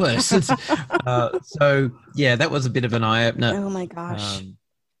 it's worse. So yeah, that was a bit of an eye opener. Oh my gosh. Um,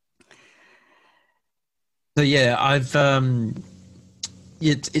 so yeah, I've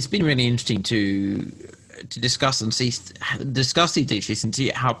it's been really interesting to discuss and discuss these issues and see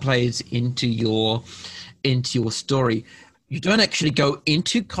how it plays into your story. You don't actually go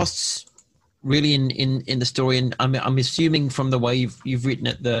into costs really in the story, and I'm assuming from the way you've written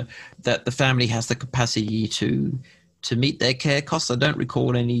it that the family has the capacity to meet their care costs. I don't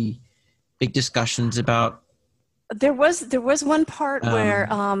recall any big discussions about. There was one part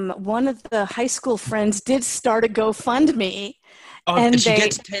where Um, one of the high school friends did start a GoFundMe, oh, and she they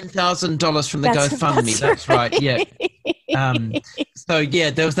gets $10,000 from the that's GoFundMe. that's That's right. Yeah. right. So yeah,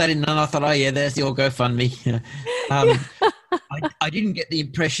 there was that in, and I thought, oh yeah, there's your GoFundMe. um, I didn't get the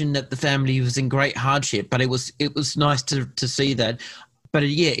impression that the family was in great hardship, but it was nice to see that. But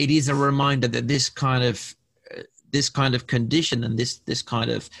yeah, it is a reminder that this kind of condition and this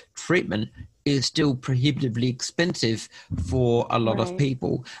kind of treatment is still prohibitively expensive for a lot of Right,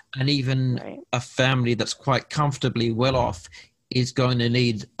 people, and even right. a family that's quite comfortably well off is going to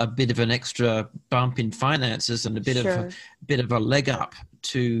need a bit of an extra bump in finances and a Sure. bit of a leg up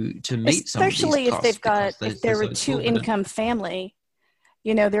to meet some of these Especially if costs they've got because if there's they're a those two exorbitant. income family,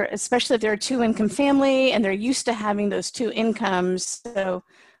 they're especially if they're a two income family and they're used to having those two incomes. So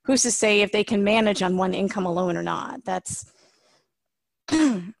who's to say if they can manage on one income alone or not? That's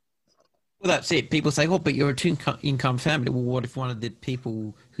Well, that's it. People say, "Oh, but you're a two-income family." Well, what if one of the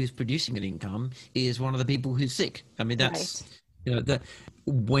people who's producing an income is one of the people who's sick? I mean, that's right. that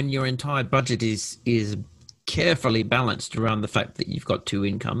when your entire budget is carefully balanced around the fact that you've got two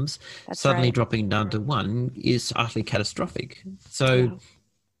incomes, That's suddenly right. dropping down to one is utterly catastrophic. So, Yeah.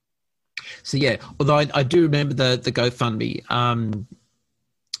 so yeah. Although I do remember the GoFundMe.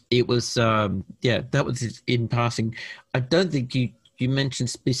 It was yeah, that was in passing. I don't think you mentioned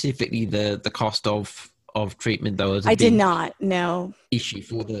specifically the cost of treatment though as a I did big not. No. issue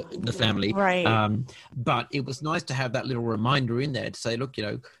for the family. Right. But it was nice to have that little reminder in there to say, look,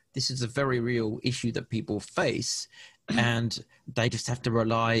 this is a very real issue that people face, and they just have to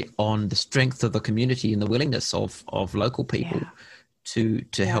rely on the strength of the community and the willingness of local people Yeah. to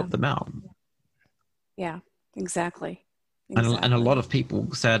Yeah. help them out. Yeah. Exactly. And a lot Exactly. of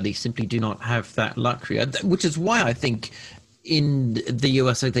people sadly simply do not have that luxury, which is why I think in the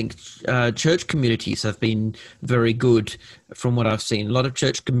US, I think church communities have been very good from what I've seen. A lot of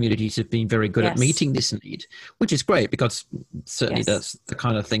church communities have been very good at Yes. meeting this need, which is great because certainly Yes. that's the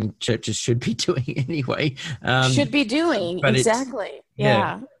kind of thing churches should be doing anyway. Should be doing. But it's, Exactly. yeah,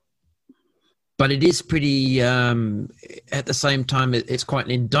 Yeah. but it is pretty, at the same time, it's quite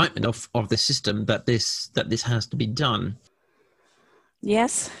an indictment of the system that this has to be done.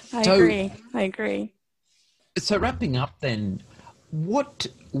 Yes, I So, agree. I agree. So wrapping up then, what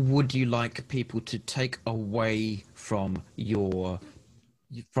would you like people to take away from your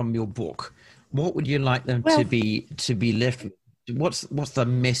book? What would you like them Well, to be left with? What's the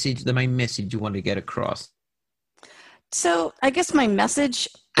message, the main message you want to get across? so I guess my message,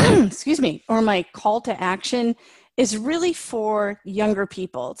 excuse me, or my call to action is really for younger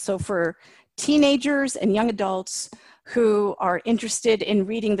people. So for teenagers and young adults who are interested in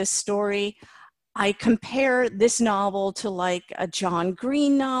reading this story, I compare this novel to like a John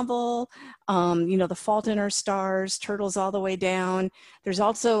Green novel, The Fault in Our Stars, Turtles All the Way Down. There's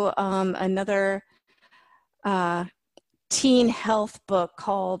also another teen health book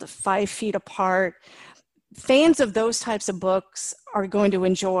called 5 Feet Apart. Fans of those types of books are going to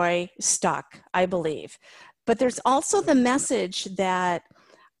enjoy Stuck, I believe. But there's also the message that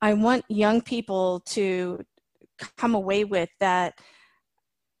I want young people to come away with, that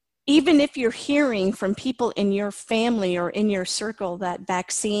even if you're hearing from people in your family or in your circle that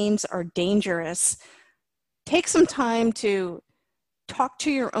vaccines are dangerous, take some time to talk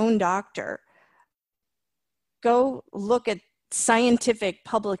to your own doctor. Go look at scientific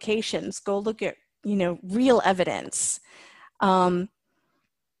publications. Go look at, real evidence.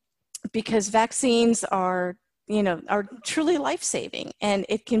 Because vaccines are truly life-saving, and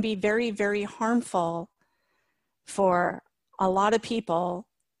it can be very, very harmful for a lot of people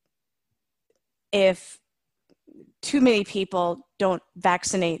if too many people don't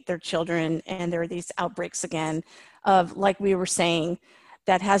vaccinate their children, and there are these outbreaks again of, like we were saying,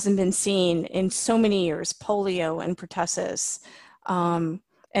 that hasn't been seen in so many years, polio and pertussis,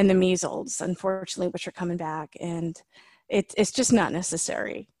 and the measles, unfortunately, which are coming back. And it's just not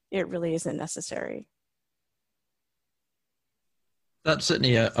necessary. It really isn't necessary. That's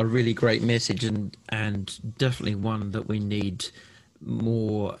certainly a really great message, and definitely one that we need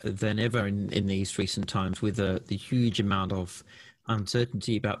more than ever in these recent times, with the huge amount of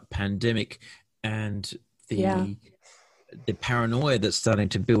uncertainty about the pandemic and the paranoia that's starting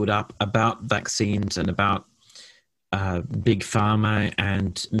to build up about vaccines and about big pharma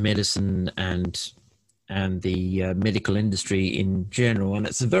and medicine and the medical industry in general. And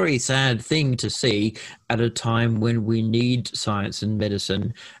it's a very sad thing to see at a time when we need science and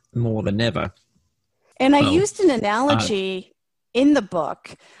medicine more than ever. And I used an analogy in the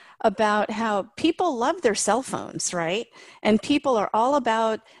book about how people love their cell phones, right? And people are all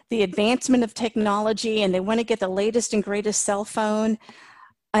about the advancement of technology, and they want to get the latest and greatest cell phone,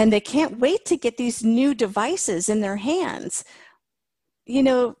 and they can't wait to get these new devices in their hands.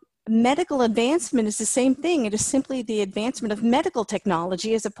 Medical advancement is the same thing. It is simply the advancement of medical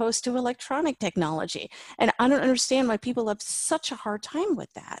technology as opposed to electronic technology. And I don't understand why people have such a hard time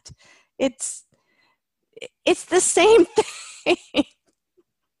with that. It's the same thing.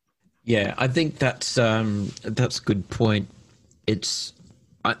 Yeah, I think that's a good point. There's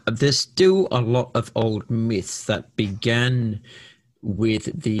still a lot of old myths that began with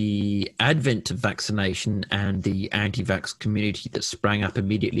the advent of vaccination and the anti-vax community that sprang up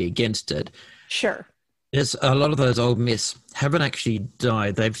immediately against it. Sure. There's a lot of those old myths haven't actually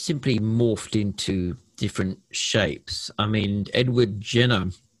died. They've simply morphed into different shapes. I mean, Edward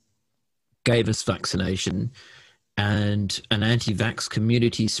Jenner gave us vaccination, and an anti-vax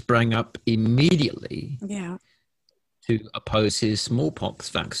community sprang up immediately to oppose his smallpox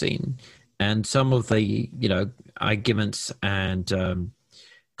vaccine. And some of the, arguments and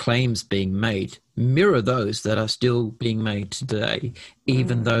claims being made mirror those that are still being made today,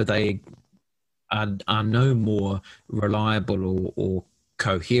 even though they are no more reliable or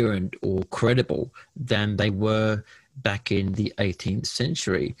coherent or credible than they were back in the 18th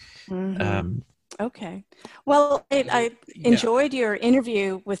century. Okay. Well, I enjoyed your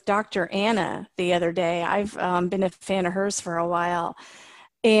interview with Dr. Anna the other day. I've been a fan of hers for a while.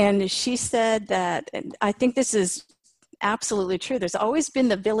 And she said that, and I think this is absolutely true, there's always been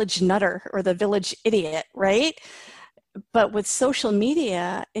the village nutter or the village idiot, right? But with social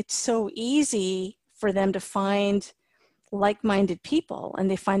media, it's so easy for them to find like-minded people, and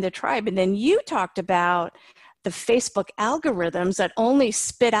they find their tribe. And then you talked about the Facebook algorithms that only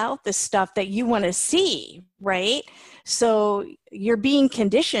spit out the stuff that you want to see, right? So you're being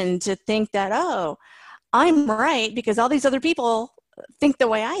conditioned to think that, oh, I'm right because all these other people think the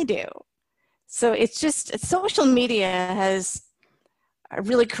way I do. So it's just, social media has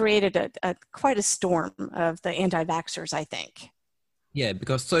really created quite a storm of the anti-vaxxers, I think. Yeah,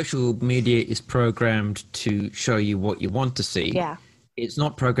 because social media is programmed to show you what you want to see. Yeah. It's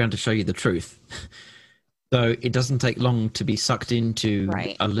not programmed to show you the truth. So it doesn't take long to be sucked into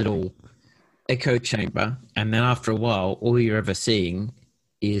a little echo chamber. And then after a while, all you're ever seeing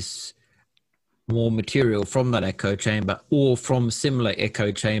is more material from that echo chamber or from similar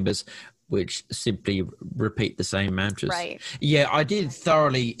echo chambers, which simply repeat the same mantras. Right. Yeah, I did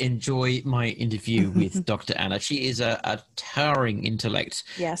thoroughly enjoy my interview with Dr. Anna. She is a towering intellect.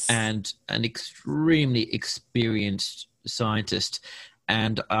 Yes. And an extremely experienced scientist.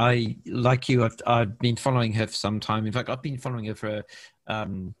 And I, like you, I've been following her for some time. In fact, I've been following her for a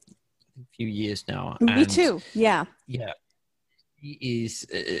few years now. Me too. Yeah. Yeah.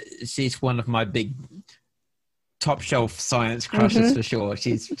 she's one of my big top shelf science crushes for sure.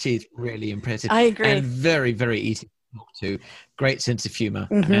 She's really impressive. I agree. And very, very easy to talk to. Great sense of humor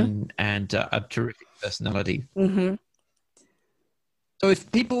and a terrific personality. So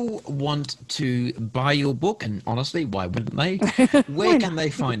if people want to buy your book, and honestly, why wouldn't they? Where can they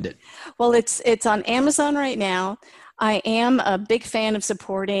find it? Well, it's on Amazon right now. I am a big fan of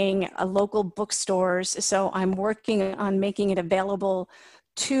supporting local bookstores, so I'm working on making it available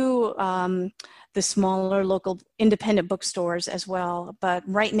to the smaller local independent bookstores as well. But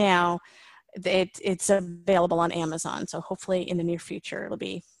right now, it's available on Amazon. So hopefully in the near future, it'll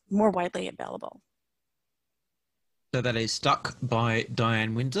be more widely available. So that is Stuck by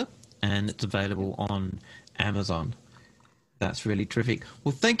Diane Windsor, and it's available on Amazon. That's really terrific.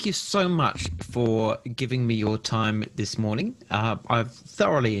 Well, thank you so much for giving me your time this morning. I've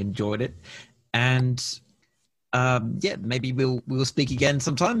thoroughly enjoyed it, and yeah, maybe we'll speak again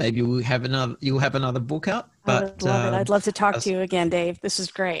sometime. Maybe you'll have another book out. But I would love it. I'd love to talk to you again, Dave. This is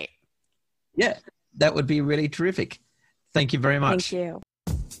great. Yeah, that would be really terrific. Thank you very much. Thank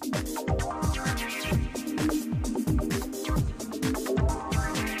you.